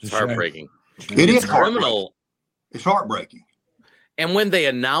 It's heartbreaking. It's criminal. It's heartbreaking. And when they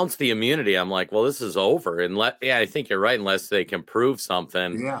announced the immunity, I'm like, well, this is over. I think you're right. Unless they can prove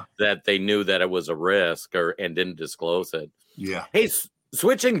something that they knew that it was a risk and didn't disclose it. Yeah. Hey,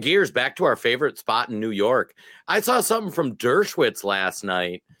 switching gears back to our favorite spot in New York. I saw something from Dershowitz last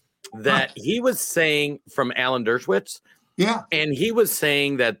night that he was saying, from Alan Dershowitz. Yeah. And he was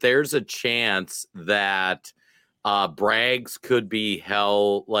saying that there's a chance that Braggs could be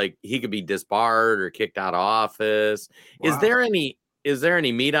held, like he could be disbarred or kicked out of office. Wow. Is there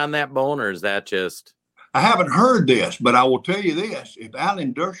any meat on that bone, or is that just? I haven't heard this, but I will tell you this: if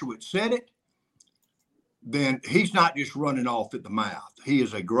Alan Dershowitz said it, then he's not just running off at the mouth. He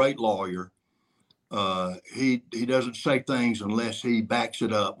is a great lawyer. He doesn't say things unless he backs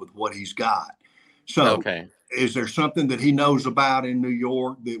it up with what he's got. So, is there something that he knows about in New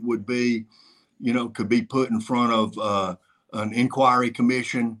York that would be, could be put in front of an inquiry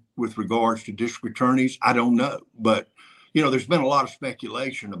commission with regards to district attorneys? I don't know, but there's been a lot of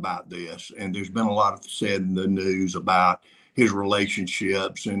speculation about this, and there's been a lot of said in the news about his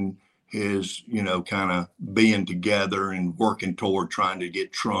relationships and his, kind of being together and working toward trying to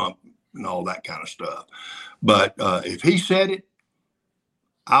get Trump and all that kind of stuff. But if he said it,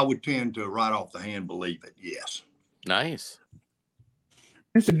 I would tend to right off the hand believe it. Yes. Nice.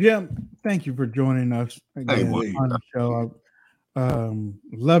 Mr. Jim, thank you for joining us again on the show. I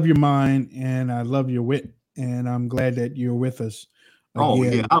love your mind and I love your wit and I'm glad that you're with us. Oh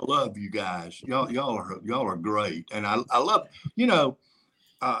yeah, I love you guys. Y'all are great, and I love.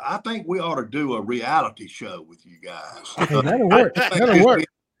 I think we ought to do a reality show with you guys. Hey, that'll work. That'll work.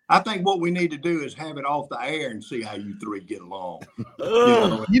 I think what we need to do is have it off the air and see how you three get along.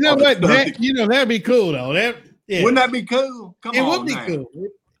 You know what? That'd be cool though. Wouldn't that be cool? It would be cool.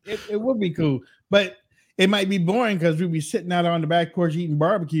 It would be cool, but it might be boring because we'd be sitting out on the back porch eating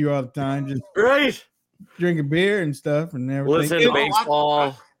barbecue all the time, just drinking beer and stuff and everything. Listen to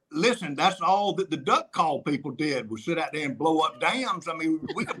baseball. Listen, that's all that the duck call people did was sit out there and blow up dams. I mean,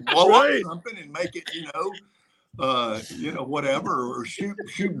 we could blow up something and make it, whatever, or shoot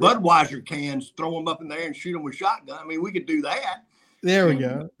Budweiser cans, throw them up in there and shoot them with shotgun. I mean, we could do that. There we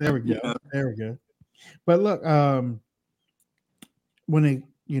go. There we go. But look, when they,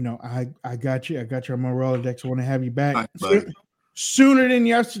 I got you on my Rolodex. I want to have you back sooner than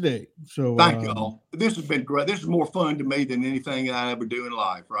yesterday. So thank y'all. This has been great. This is more fun to me than anything I ever do in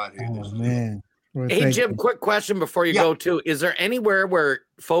life right here. Oh man. Well, hey Jim, quick question before you go too. Is there anywhere where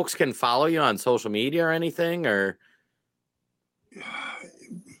folks can follow you on social media or anything? Or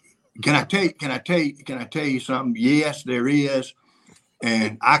can I tell you something? Yes, there is.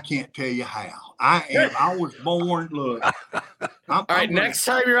 And I can't tell you how. I was born. Look. All right. Next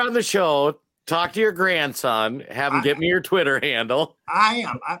time you're on the show, talk to your grandson. Have him get me your Twitter handle. I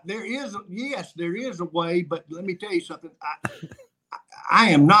am. There is a way, but let me tell you something. I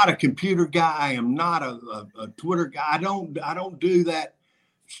am not a computer guy. I am not a Twitter guy. I don't do that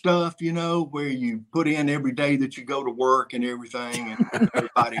stuff, where you put in every day that you go to work and everything, and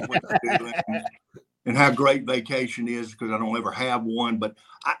everybody what they're doing. And how great vacation is, because I don't ever have one, but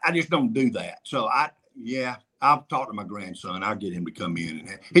I just don't do that. So I'll talk to my grandson. I'll get him to come in.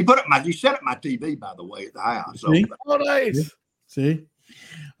 And he set up my TV, by the way, at the house. So, nice. See?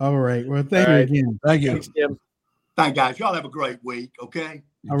 All right. Well, thank you again. Thank you. Thanks, Jim. Thank guys. Y'all have a great week. Okay.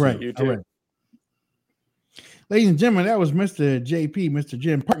 All right. You too. All right. Ladies and gentlemen, that was Mr. JP, Mr.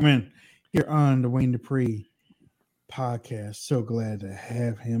 Jim Parkman here on the Wayne Dupree podcast. So glad to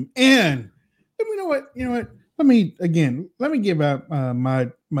have him in. You know what? Let me give out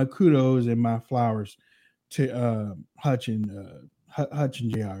my kudos and my flowers to Hutch and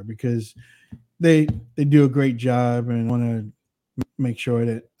JR, because they do a great job, and want to make sure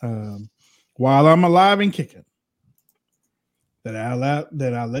that while I'm alive and kicking, that I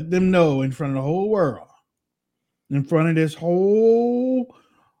let them know in front of the whole world, in front of this whole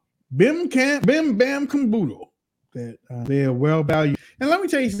bim bam caboodle, that they are well valued. And let me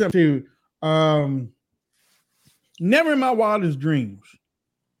tell you something too. Never in my wildest dreams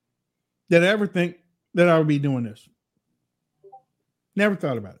did I ever think that I would be doing this. Never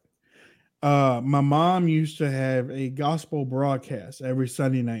thought about it. My mom used to have a gospel broadcast every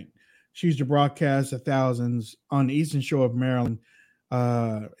Sunday night. She used to broadcast the thousands on the Eastern Shore of Maryland.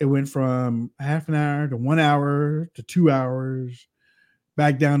 It went from half an hour to 1 hour to 2 hours,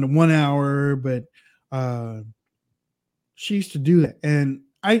 back down to 1 hour. But she used to do that. And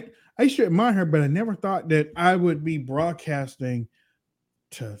I used to admire her, but I never thought that I would be broadcasting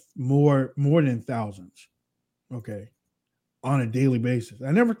to more than thousands, on a daily basis.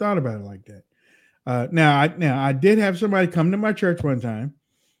 I never thought about it like that. Now I did have somebody come to my church one time.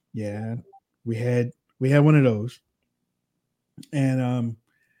 Yeah, we had one of those, and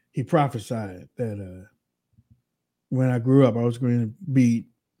he prophesied that when I grew up, I was going to be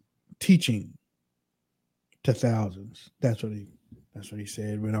teaching to thousands. That's what he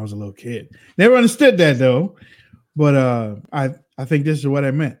said when I was a little kid. Never understood that though, but I think this is what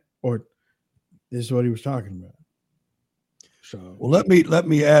I meant, or this is what he was talking about. So, well, let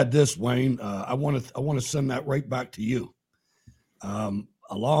me add this, Wayne. I want to send that right back to you.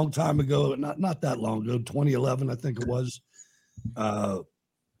 A long time ago, not that long ago, 2011, I think it was.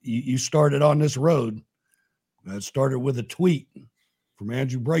 You started on this road. It started with a tweet from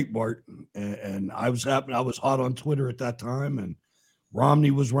Andrew Breitbart, and I was hot on Twitter at that time, and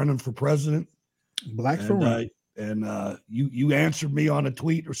Romney was running for president. Black for white. And you answered me on a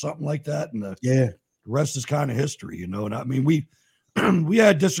tweet or something like that, and the rest is kind of history, And I mean, we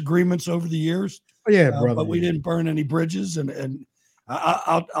had disagreements over the years, brother, but we didn't burn any bridges. And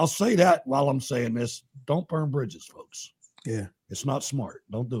I'll say that while I'm saying this: don't burn bridges, folks. Yeah, it's not smart.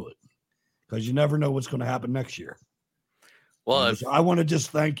 Don't do it, because you never know what's going to happen next year. Well, so I want to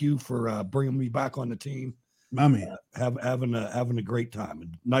just thank you for bringing me back on the team. My man, having a great time,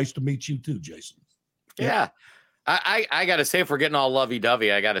 and nice to meet you too, Jason. Yeah. I gotta say, if we're getting all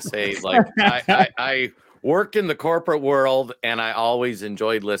lovey-dovey, I gotta say, like, I worked in the corporate world, and I always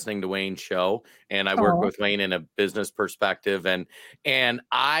enjoyed listening to Wayne's show, and I work with Wayne in a business perspective, and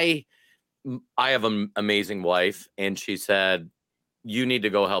I I have an amazing wife, and she said, you need to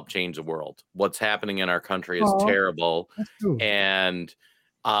go help change the world. What's happening in our country is terrible. And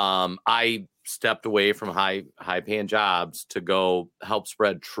I stepped away from high paying jobs to go help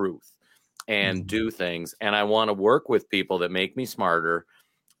spread truth and do things. And I want to work with people that make me smarter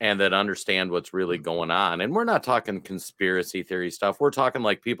and that understand what's really going on. And we're not talking conspiracy theory stuff. We're talking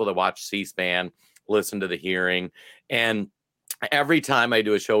like people that watch C-SPAN, listen to the hearing. And every time I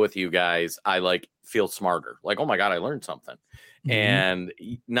do a show with you guys, I like feel smarter. Like, oh my God, I learned something. And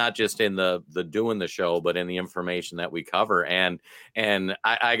not just in the doing the show, but in the information that we cover. And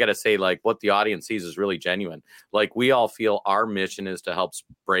I got to say, like, what the audience sees is really genuine. Like, we all feel our mission is to help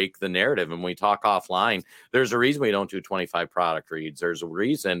break the narrative. And when we talk offline, there's a reason we don't do 25 product reads. There's a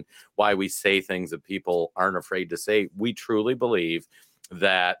reason why we say things that people aren't afraid to say. We truly believe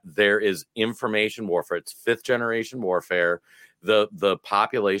that there is information warfare. It's 5th generation warfare. The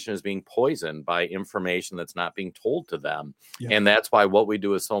population is being poisoned by information that's not being told to them. And that's why what we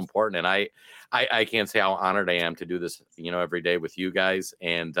do is so important. And I can't say how honored I am to do this, every day with you guys.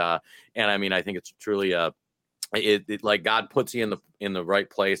 And I mean, I think it's truly like God puts you in the right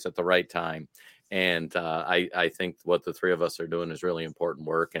place at the right time. And I think what the three of us are doing is really important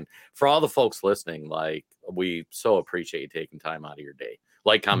work. And for all the folks listening, like, we so appreciate you taking time out of your day.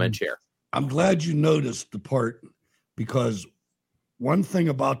 Like, comment, share. I'm glad you noticed the part, because one thing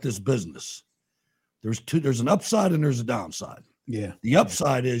about this business, there's an upside and there's a downside. Yeah. The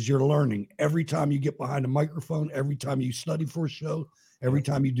upside is you're learning every time you get behind a microphone, every time you study for a show, every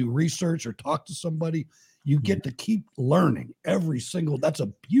time you do research or talk to somebody, you get to keep learning that's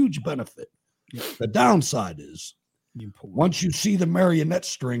a huge benefit. Yeah. The downside is once you see the marionette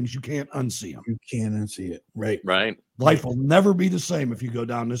strings, you can't unsee them. You can't unsee it. Right. Life will never be the same if you go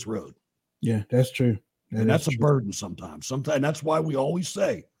down this road. Yeah, that's true. And that's a burden sometimes. Sometimes that's why we always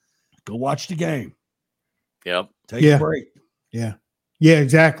say, go watch the game. Yep. Take a break. Yeah. Yeah,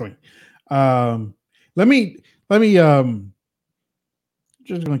 exactly. Let me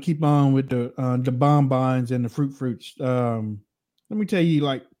just gonna keep on with the bonbons and the fruits. Let me tell you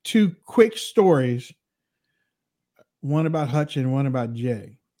like 2 quick stories. One about Hutch and one about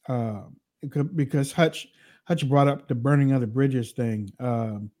Jay. Because Hutch brought up the burning of the bridges thing.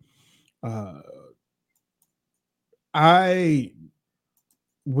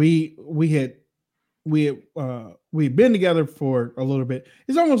 We'd been together for a little bit.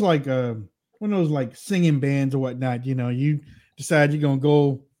 It's almost like one of those like singing bands or whatnot. You decide you're gonna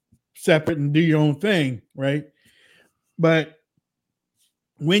go separate and do your own thing, right? But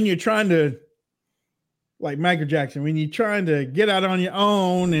when you're trying to, like Michael Jackson, when you're trying to get out on your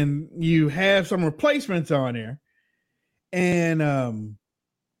own and you have some replacements on there, and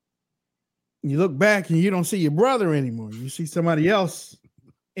you look back and you don't see your brother anymore. You see somebody else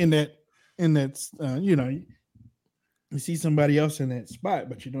in that you see somebody else in that spot,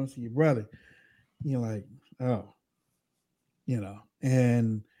 but you don't see your brother. You're like, oh,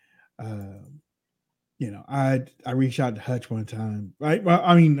 and I reached out to Hutch one time, right? Well,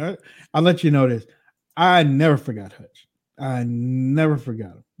 I mean, I'll let you know this. I never forgot Hutch. I never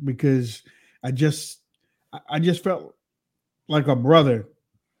forgot him, because I just felt like a brother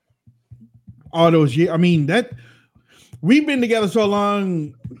all those years. I mean, that we've been together so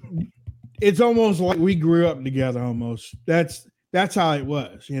long, it's almost like we grew up together almost. That's how it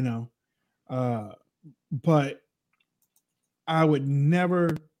was, but I would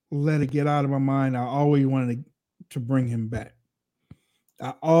never let it get out of my mind. I always wanted to bring him back.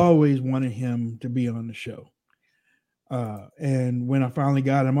 I always wanted him to be on the show. And when I finally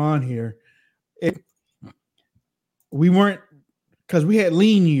got him on here, we weren't, because we had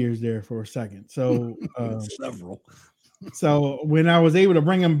lean years there for a second. So several. So when I was able to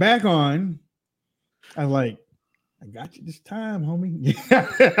bring him back on, I was like, I got you this time, homie.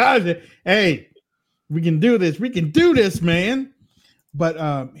 I said, hey, we can do this. We can do this, man.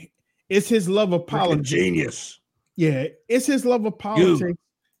 But it's his love of politics. Genius. Yeah, it's his love of politics.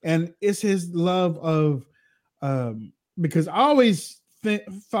 And it's his love of because I always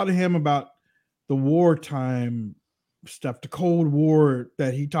thought of him about the wartime stuff, the Cold War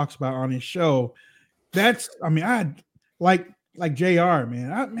that he talks about on his show. That's, I mean, I like JR,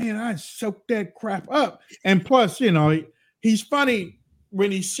 man. I soaked that crap up. And plus, he's funny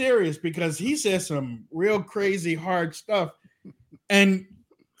when he's serious, because he says some real crazy hard stuff, and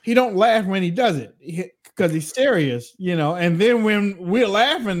he don't laugh when he does it because he's serious, And then when we're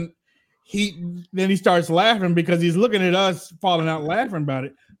laughing, he starts laughing because he's looking at us falling out laughing about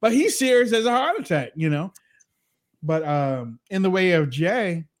it. But he's serious as a heart attack, But in the way of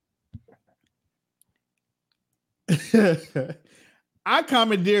Jay, I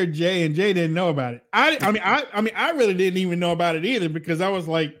commandeered Jay, and Jay didn't know about it. I really didn't even know about it either because I was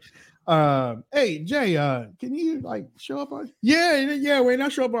like, "Hey, Jay, can you like show up on?" Yeah. Wait, I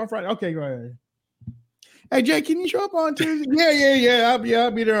show up on Friday. Okay, go ahead. Hey, Jay, can you show up on Tuesday? Yeah.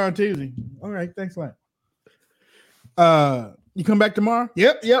 I'll be there on Tuesday. All right, thanks a lot. You come back tomorrow?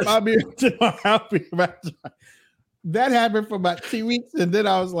 Yep. I'll be here tomorrow. I'll be back tomorrow. That happened for about 2 weeks, and then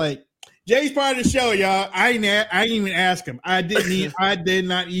I was like, Jay's part of the show, y'all. I didn't even ask him. I did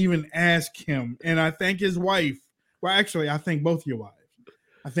not even ask him. And I thank his wife. Well, actually, I thank both of your wives.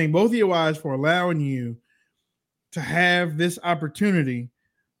 I thank both of your wives for allowing you to have this opportunity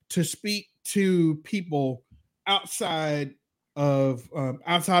to speak to people outside of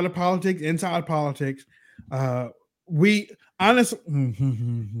politics, inside politics. We honestly,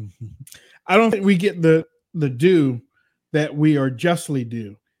 I don't think we get the due that we are justly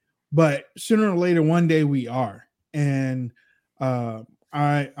due. But sooner or later, one day we are, and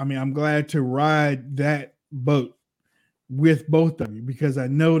I'm glad to ride that boat with both of you because I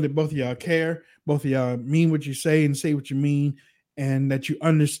know that both of y'all care, both of y'all mean what you say and say what you mean, and that you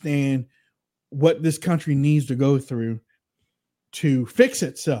understand what this country needs to go through to fix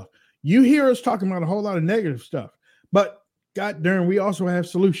itself. You hear us talking about a whole lot of negative stuff, but God darn, we also have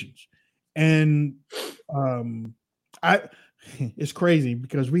solutions, and it's crazy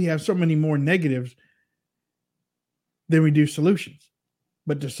because we have so many more negatives than we do solutions.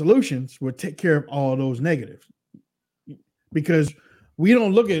 But the solutions will take care of all those negatives because we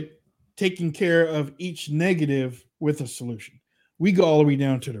don't look at taking care of each negative with a solution. We go all the way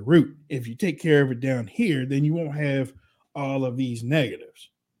down to the root. If you take care of it down here, then you won't have all of these negatives.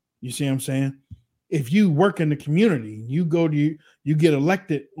 You see what I'm saying? If you work in the community, you get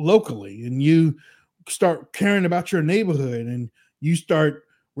elected locally and you start caring about your neighborhood and you start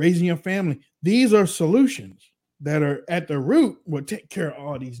raising your family. These are solutions that are at the root will take care of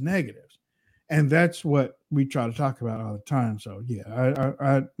all these negatives. And that's what we try to talk about all the time. So yeah,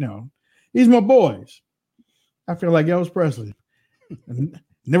 I know these are my boys. I feel like Elvis Presley.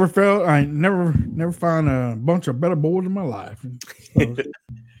 Never found a bunch of better boys in my life. So,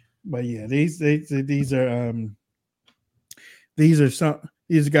 but yeah, these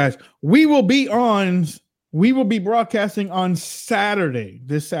guys. We will be broadcasting on Saturday,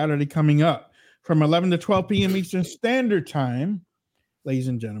 this Saturday coming up from 11 to 12 p.m. Eastern Standard Time, ladies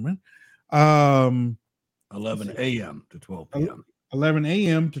and gentlemen. 11 a.m. to 12 p.m. 11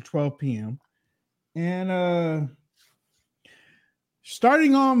 a.m. to 12 p.m. And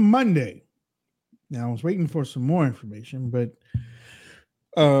starting on Monday. Now, I was waiting for some more information, but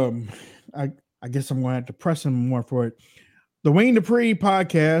I guess I'm going to have to press him more for it. The Wayne Dupree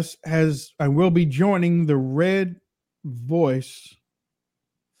podcast I will be joining the Red Voice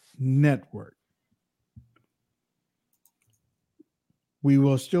Network. We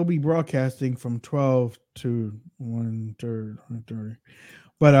will still be broadcasting from 12 to 1:30.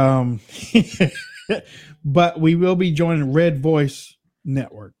 But we will be joining Red Voice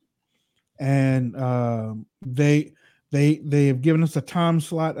Network. And they have given us a time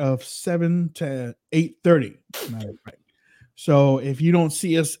slot of 7 to 8:30. So if you don't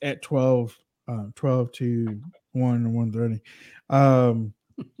see us at 12 to 1 or 1:30,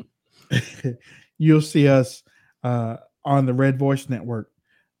 you'll see us on the Red Voice Network.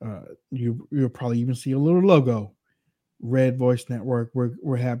 You'll probably even see a little logo, Red Voice Network.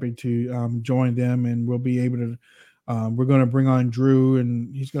 We're happy to join them, and we'll be able to. We're going to bring on Drew,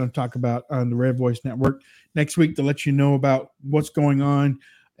 and he's going to talk about on the Red Voice Network next week to let you know about what's going on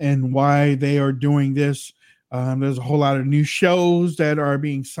and why they are doing this. There's a whole lot of new shows that are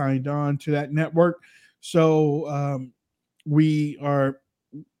being signed on to that network. So we're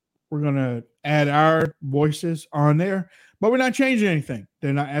going to add our voices on there, but we're not changing anything.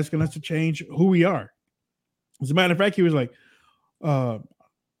 They're not asking us to change who we are. As a matter of fact, he was like, I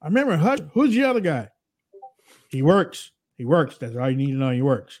remember who's the other guy? He works. That's all you need to know. He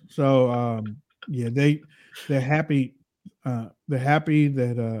works. So yeah, they're happy. They're happy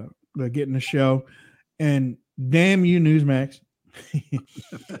that they're getting the show. And damn you, Newsmax.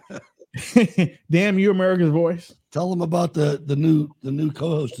 Damn you, America's Voice. Tell them about the new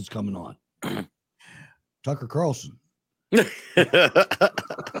co-host that's coming on. Tucker Carlson.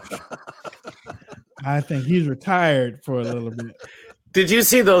 I think he's retired for a little bit. Did you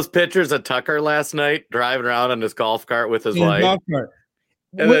see those pictures of Tucker last night driving around on his golf cart with his wife? Golf cart.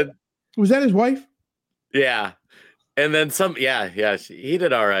 Was that his wife? Yeah. And then he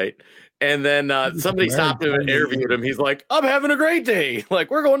did all right. And then somebody stopped him and interviewed him. He's like, I'm having a great day. Like,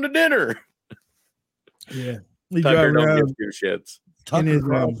 we're going to dinner. Yeah. Tucker don't give two shits. Tucker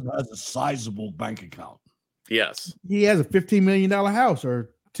Carlson has a sizable bank account. Yes. He has a $15 million house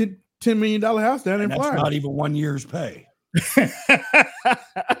or $10 million house down in That's Florida. not even 1 year's pay.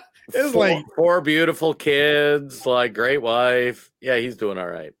 It's like four beautiful kids, like great wife. Yeah, he's doing all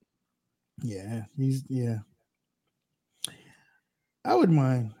right. Yeah, I wouldn't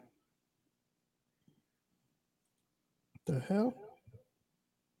mind. What the hell?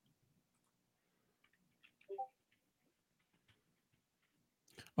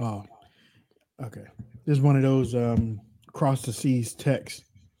 Oh, okay. There's one of those cross the seas texts.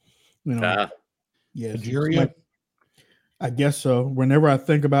 You know, yes. Nigeria? I guess so. Whenever I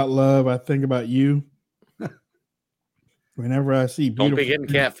think about love, I think about you. Whenever I see beautiful, don't be getting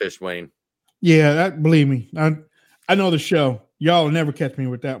catfish, Wayne. Yeah, believe me, I know the show. Y'all will never catch me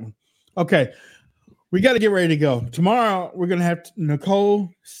with that one. Okay, we got to get ready to go. Tomorrow we're gonna have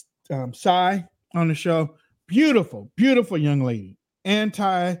Nicole Sy on the show. Beautiful, beautiful young lady.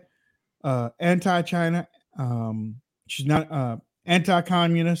 Anti-China. She's not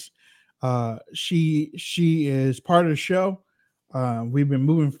anti-communist. She is part of the show. We've been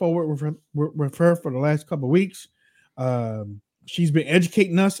moving forward with her for the last couple of weeks. She's been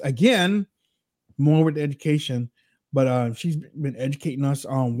educating us again, more with education, but she's been educating us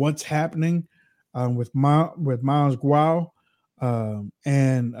on what's happening with Miles Guo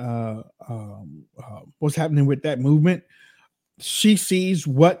and what's happening with that movement. She sees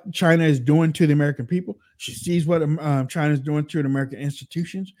what China is doing to the American people. She sees what China is doing to the American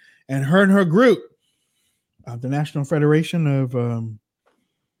institutions, and her group, the National Federation of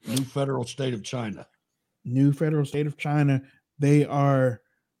New Federal State of China. New Federal State of China. They are,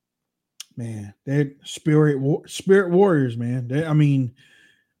 man, they're spirit warriors, man. Y'all need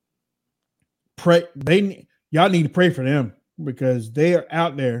to pray for them because they are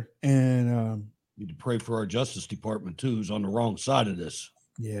out there and need to pray for our Justice Department too, who's on the wrong side of this.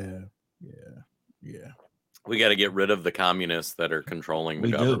 Yeah. We got to get rid of the communists that are controlling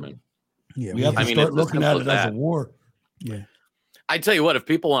the government. Yeah, we have to start looking at it as a war. Yeah. I tell you what, if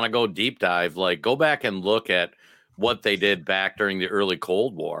people want to go deep dive, like go back and look at what they did back during the early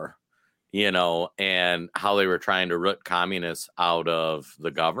Cold War, and how they were trying to root communists out of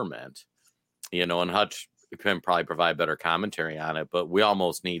the government, and Hutch can probably provide better commentary on it, but we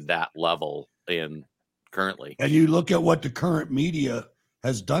almost need that level in currently. And you look at what the current media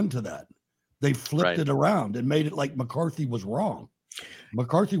has done to that. They flipped it around and made it like McCarthy was wrong.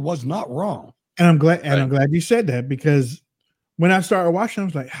 McCarthy was not wrong. And I'm glad you said that, because when I started watching, I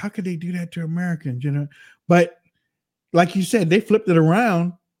was like, how could they do that to Americans? But like you said, they flipped it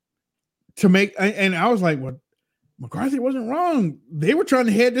around to make, and I was like, well, McCarthy wasn't wrong. They were trying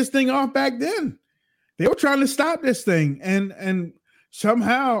to head this thing off back then. They were trying to stop this thing. And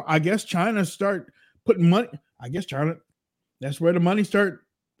somehow, I guess China start putting money. I guess China, that's where the money start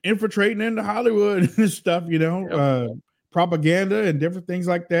infiltrating into Hollywood and stuff, propaganda and different things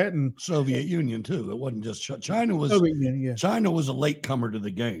like that. And Soviet Union too. It wasn't just China was China was a late comer to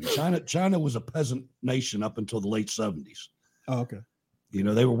the game. China was a peasant nation up until the late 70s. Oh, okay.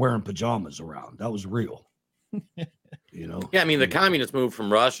 They were wearing pajamas around. That was real. Yeah, I mean, the communists moved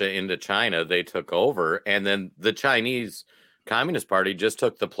from Russia into China. They took over, and then the Chinese Communist Party just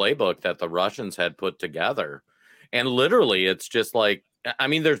took the playbook that the Russians had put together. And literally, it's just like, I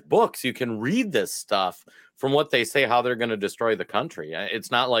mean, there's books. You can read this stuff from what they say, how they're going to destroy the country. It's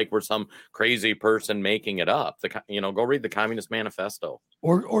not like we're some crazy person making it up. Go read the Communist Manifesto.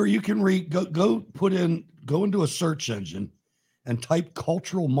 Or you can read, go into a search engine and type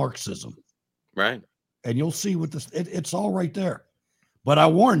cultural Marxism. Right. And you'll see what it's all right there. But I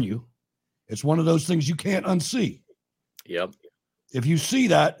warn you, it's one of those things you can't unsee. Yep. If you see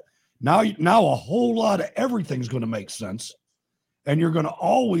that, now a whole lot of everything's going to make sense. And you're going to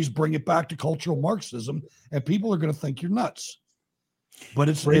always bring it back to cultural Marxism, and people are going to think you're nuts. But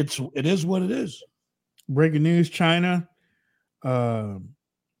it is what it is. Breaking news: China,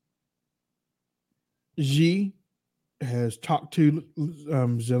 Xi has talked to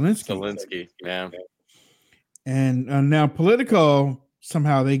Zelensky. Yeah. And now Politico,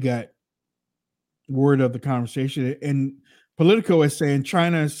 somehow they got word of the conversation, and Politico is saying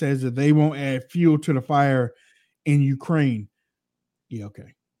China says that they won't add fuel to the fire in Ukraine. Yeah,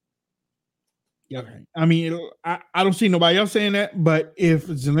 okay. Okay. I mean, I don't see nobody else saying that, but if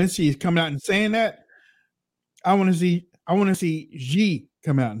Zelensky is coming out and saying that, I want to see Xi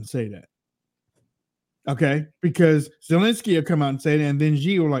come out and say that. Okay, because Zelensky will come out and say that, and then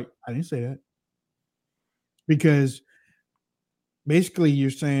Xi will like, I didn't say that. Because basically you're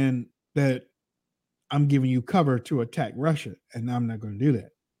saying that I'm giving you cover to attack Russia, and I'm not going to do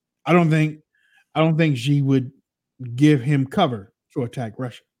that. I don't think Xi would give him cover to attack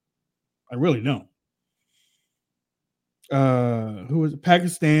Russia. I really don't. who was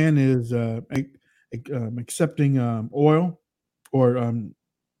Pakistan is accepting oil or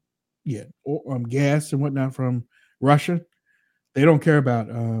gas and whatnot from Russia. They don't care about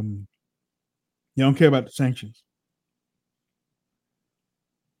the sanctions.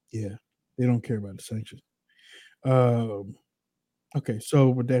 Yeah, they don't care about the sanctions. Okay, so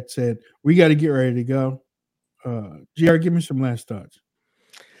with that said, we got to get ready to go. GR, give me some last thoughts.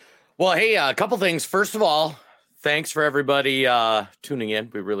 Well, hey, a couple things. First of all, thanks for everybody tuning in.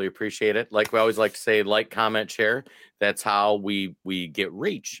 We really appreciate it. Like we always like to say, like, comment, share. That's how we get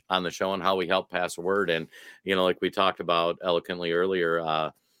reach on the show and how we help pass a word. And, like we talked about eloquently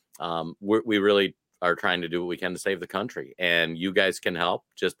earlier, we really are trying to do what we can to save the country. And you guys can help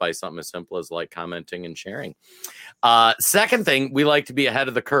just by something as simple as like commenting and sharing. Second thing, we like to be ahead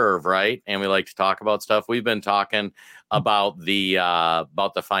of the curve, right? And we like to talk about stuff. We've been talking about the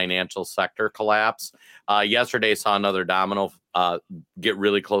financial sector collapse. Yesterday saw another domino get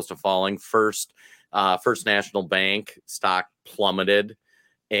really close to falling. First National Bank stock plummeted,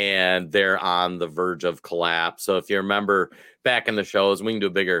 and they're on the verge of collapse. So if you remember back in the shows, we can do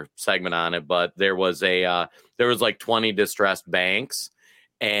a bigger segment on it, but there was like 20 distressed banks,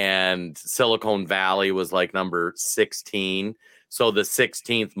 and Silicon Valley was like number 16. So the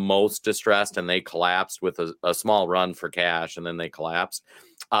 16th most distressed, and they collapsed with a small run for cash, and then they collapsed.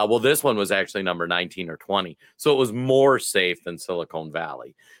 Well, this one was actually number 19 or 20. So it was more safe than Silicon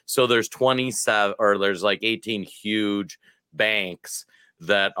Valley. So there's 18 huge banks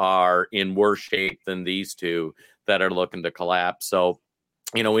that are in worse shape than these two that are looking to collapse. So,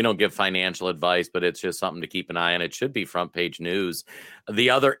 we don't give financial advice, but it's just something to keep an eye on. It should be front page news. The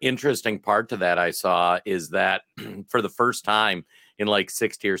other interesting part to that I saw is that for the first time in like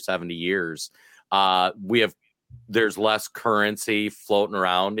 60 or 70 years, there's less currency floating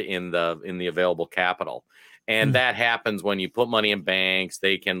around in the available capital. And that happens when you put money in banks.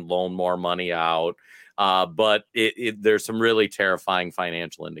 They can loan more money out. But there's some really terrifying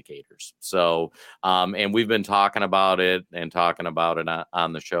financial indicators. So, and we've been talking about it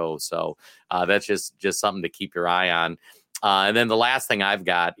on the show. So that's just something to keep your eye on. And then the last thing I've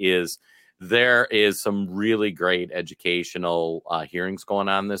got is there is some really great educational hearings going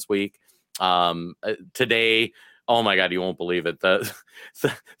on this week. Today, oh my God, you won't believe it. The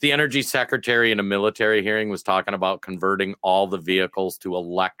energy secretary in a military hearing was talking about converting all the vehicles to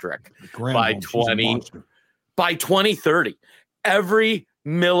electric by 2030. Every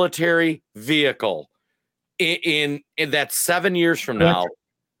military vehicle in that 7 years from now,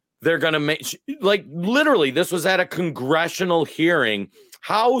 they're going to make, like, literally, this was at a congressional hearing.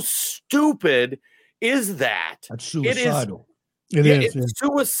 How stupid is that? That's suicidal. It's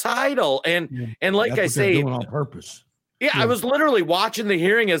suicidal. And like I say, doing on purpose. Yeah, I was literally watching the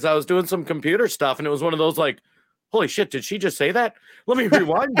hearing as I was doing some computer stuff, and it was one of those like, holy shit, did she just say that? Let me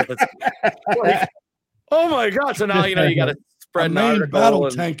rewind this. Like, oh my God. So now, you got to spread a main battle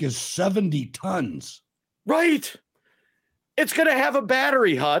tank is 70 tons. Right. It's going to have a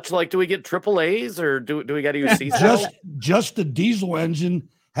battery, Hutch. Like, do we get AAAs or do we got to use C-cells? Just the diesel engine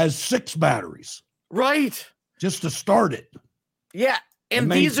has 6 batteries. Right. Just to start it. Yeah.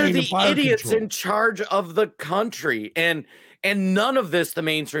 And these are the idiots in charge of the country. And none of this the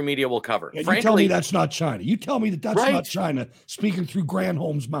mainstream media will cover. Yeah, frankly, you tell me that's not China. You tell me that's not China speaking through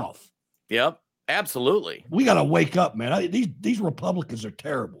Granholm's mouth. Yep. Absolutely. We got to wake up, man. These Republicans are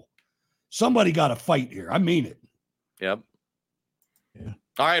terrible. Somebody got to fight here. I mean it. Yep. Yeah.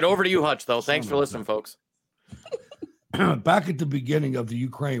 All right. Over to you, Hutch, though. Thanks for listening, folks. Back at the beginning of the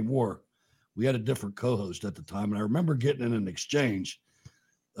Ukraine war, we had a different co-host at the time, and I remember getting in an exchange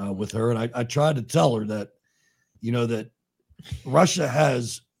with her, and I tried to tell her that, that Russia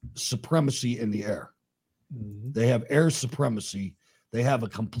has supremacy in the air. Mm-hmm. They have air supremacy. They have a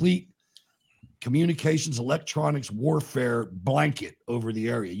complete communications, electronics warfare blanket over the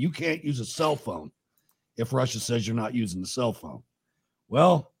area. You can't use a cell phone if Russia says you're not using the cell phone.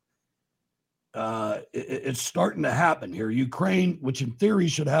 Well, it's starting to happen here. Ukraine, which in theory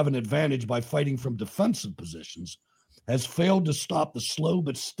should have an advantage by fighting from defensive positions, has failed to stop the slow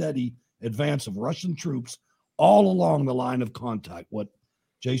but steady advance of Russian troops all along the line of contact, what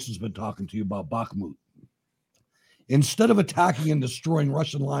Jason's been talking to you about, Bakhmut. Instead of attacking and destroying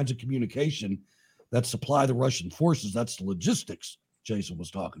Russian lines of communication that supply the Russian forces, that's the logistics Jason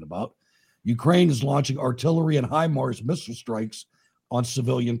was talking about, Ukraine is launching artillery and HIMARS missile strikes on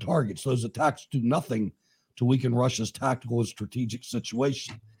civilian targets. Those attacks do nothing to weaken Russia's tactical and strategic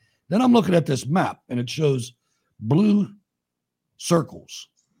situation. Then I'm looking at this map, and it shows blue circles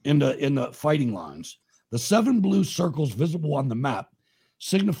in the fighting lines. The 7 blue circles visible on the map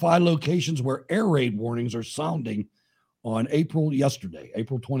signify locations where air raid warnings are sounding on April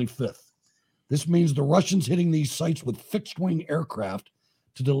 25th. This means the Russians hitting these sites with fixed-wing aircraft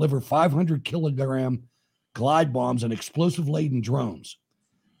to deliver 500-kilogram glide bombs and explosive-laden drones,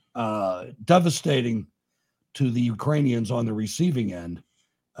 devastating to the Ukrainians on the receiving end.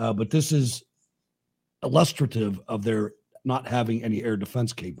 But this is illustrative of their not having any air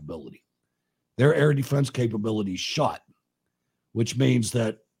defense capability. Their air defense capability is shot, which means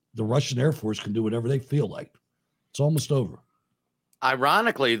that the Russian Air Force can do whatever they feel like. It's almost over.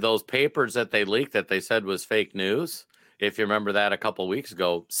 Ironically, those papers that they leaked that they said was fake news, if you remember that a couple of weeks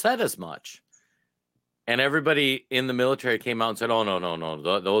ago, said as much. And everybody in the military came out and said, oh,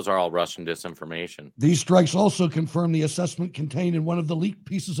 no. Those are all Russian disinformation. These strikes also confirm the assessment contained in one of the leaked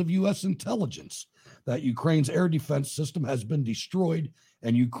pieces of U.S. intelligence that Ukraine's air defense system has been destroyed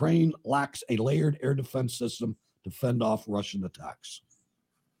and Ukraine lacks a layered air defense system to fend off Russian attacks.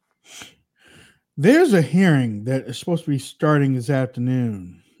 There's a hearing that is supposed to be starting this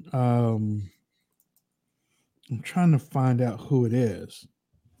afternoon. I'm trying to find out who it is.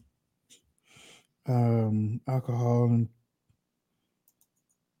 Alcohol and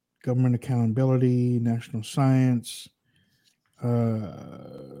government accountability, national science.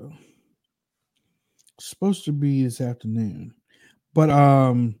 Supposed to be this afternoon, but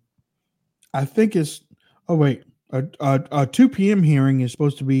I think it's. Oh wait, a 2 p.m. hearing is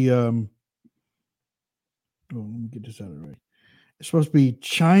supposed to be. Let me get this out of the way. It's supposed to be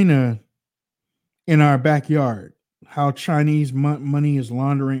China in our backyard. How Chinese money is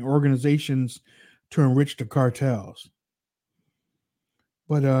laundering organizations to enrich the cartels.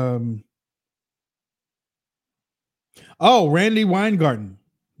 But Randy Weingarten,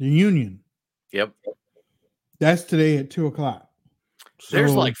 the union. Yep. That's today at 2:00.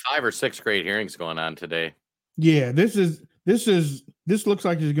 There's like 5 or 6 great hearings going on today. Yeah, this looks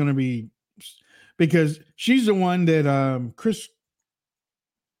like it's going to be, because she's the one that Chris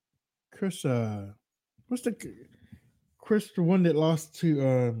the one that lost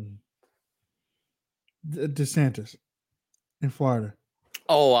to DeSantis in Florida.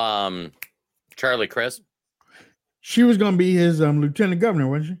 Oh, Charlie Crist. She was going to be his lieutenant governor,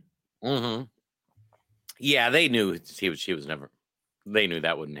 wasn't she? Mm-hmm. Yeah, they knew she was never. They knew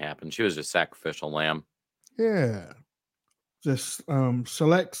that wouldn't happen. She was just sacrificial lamb. Yeah. This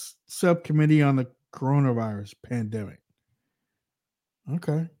select subcommittee on the coronavirus pandemic.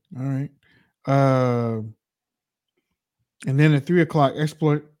 Okay. All right. And then at 3:00,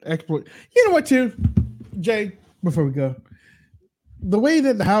 exploit. You know what, too, Jay? Before we go, the way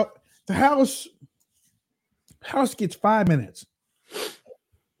that the House gets 5 minutes.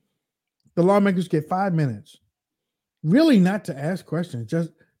 The lawmakers get 5 minutes. Really, not to ask questions.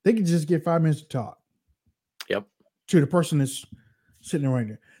 They can just get 5 minutes to talk. Yep. To the person that's sitting there right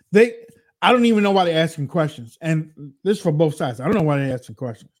there. I don't even know why they're asking questions. And this is for both sides. I don't know why they're asking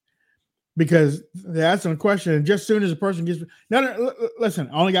questions. Because they're asking a question, and just as soon as the person gets no, listen,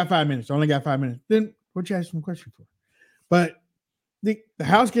 I only got 5 minutes. Then what you asking a question for? But the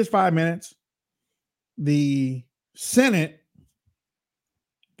House gets 5 minutes. The Senate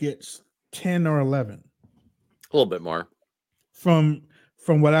gets 10 or 11. A little bit more. From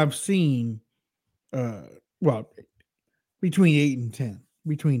what I've seen, between 8 and 10.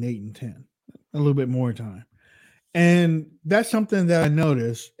 Between 8 and 10. A little bit more time. And that's something that I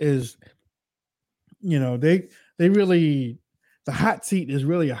noticed is, they really, the hot seat is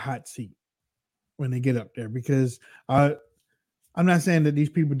really a hot seat when they get up there, because I'm not saying that these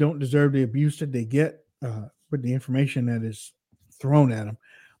people don't deserve the abuse that they get with the information that is thrown at them,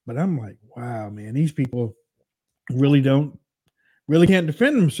 but I'm like, wow, man, these people really can't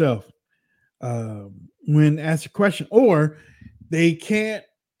defend themselves when asked a question, or they can't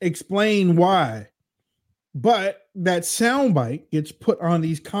explain why. But that soundbite gets put on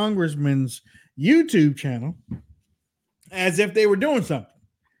these congressmen's YouTube channel as if they were doing something,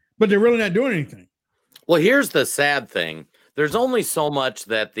 but they're really not doing anything. Well, here's the sad thing. There's only so much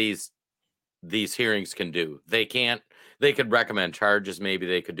that these hearings can do. They could recommend charges. Maybe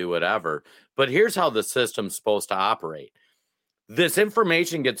they could do whatever. But here's how the system's supposed to operate. This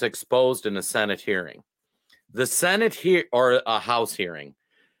information gets exposed in a Senate hearing. The Senate or a House hearing.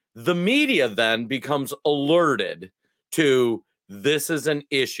 The media then becomes alerted to this is an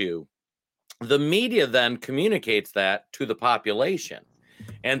issue. The media then communicates that to the population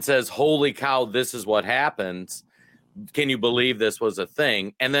and says, holy cow, this is what happens. Can you believe this was a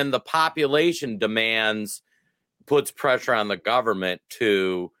thing? And then the population puts pressure on the government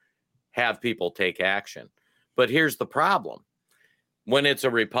to have people take action. But here's the problem. When it's a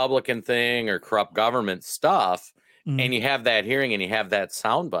Republican thing or corrupt government stuff, and you have that hearing and you have that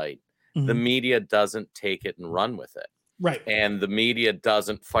soundbite, the media doesn't take it and run with it. Right. And the media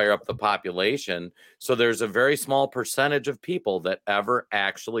doesn't fire up the population. So there's a very small percentage of people that ever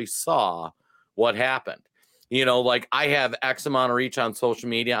actually saw what happened. You know, like I have X amount of reach on social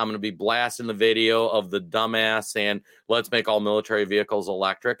media. I'm going to be blasting the video of the dumbass saying, let's make all military vehicles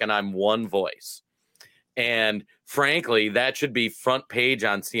electric. And I'm one voice. And frankly, that should be front page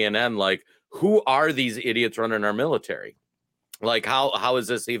on CNN. Like, who are these idiots running our military? Like, how is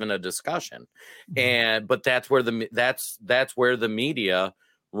this even a discussion? But that's where that's where the media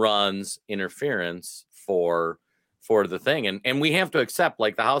runs interference for the thing. And we have to accept,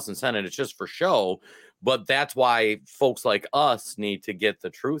 like, the House and Senate, it's just for show. But that's why folks like us need to get the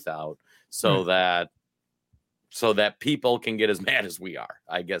truth out so that people can get as mad as we are,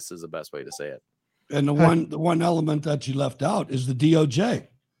 I guess is the best way to say it. And the one element that you left out is the DOJ.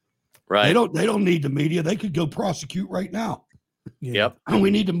 Right. They don't need the media. They could go prosecute right now. Yep. And we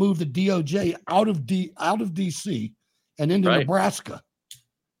need to move the DOJ out of DC and into Nebraska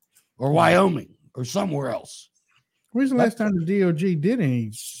or Wyoming or somewhere else. When's the last time the DOJ did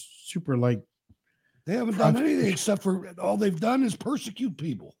any super, like, they haven't done anything except for all they've done is persecute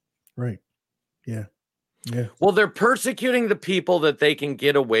people. Right. Yeah. Yeah. Well, they're persecuting the people that they can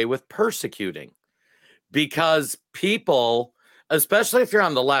get away with persecuting, because people, especially if you're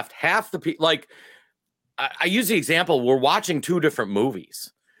on the left, half the people, like, I use the example, we're watching two different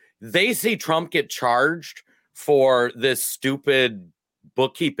movies. They see Trump get charged for this stupid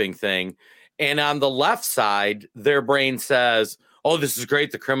bookkeeping thing. And on the left side, their brain says, oh, this is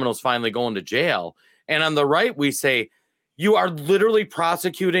great. The criminal's finally going to jail. And on the right, we say, you are literally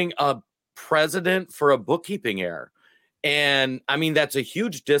prosecuting a president for a bookkeeping error. And I mean, that's a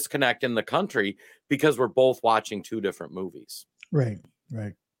huge disconnect in the country because we're both watching two different movies. Right.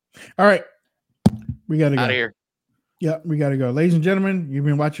 Right. All right. We got to go. Out of here. Yeah, we got to go. Ladies and gentlemen, you've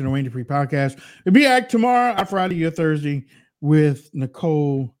been watching the Wayne Dupree podcast. We'll be back tomorrow, or Friday or Thursday, with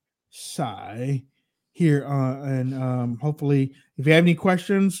Nicole Sy here. And hopefully, if you have any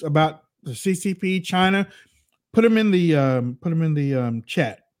questions about the CCP, China, put them in the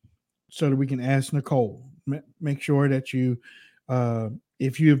chat so that we can ask Nicole. Make sure that you,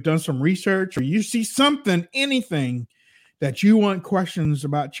 if you have done some research or you see something, anything that you want questions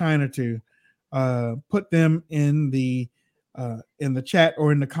about China to, put them in the chat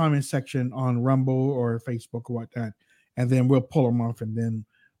or in the comment section on Rumble or Facebook or whatnot, and then we'll pull them off and then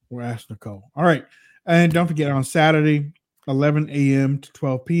we'll ask Nicole. All right. And don't forget, on Saturday, 11 a.m. to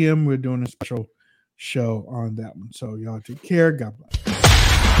 12 p.m., we're doing a special show on that one. So y'all take care. God bless.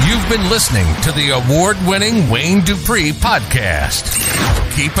 You've been listening to the award-winning Wayne Dupree podcast.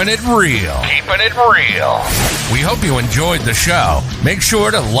 Keeping it real. Keeping it real. We hope you enjoyed the show. Make sure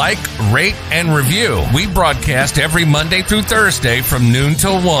to like, rate, and review. We broadcast every Monday through Thursday from noon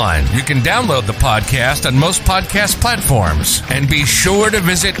till 1. You can download the podcast on most podcast platforms. And be sure to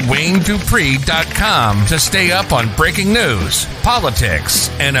visit WayneDupree.com to stay up on breaking news, politics,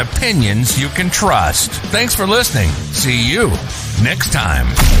 and opinions you can trust. Thanks for listening. See you next time.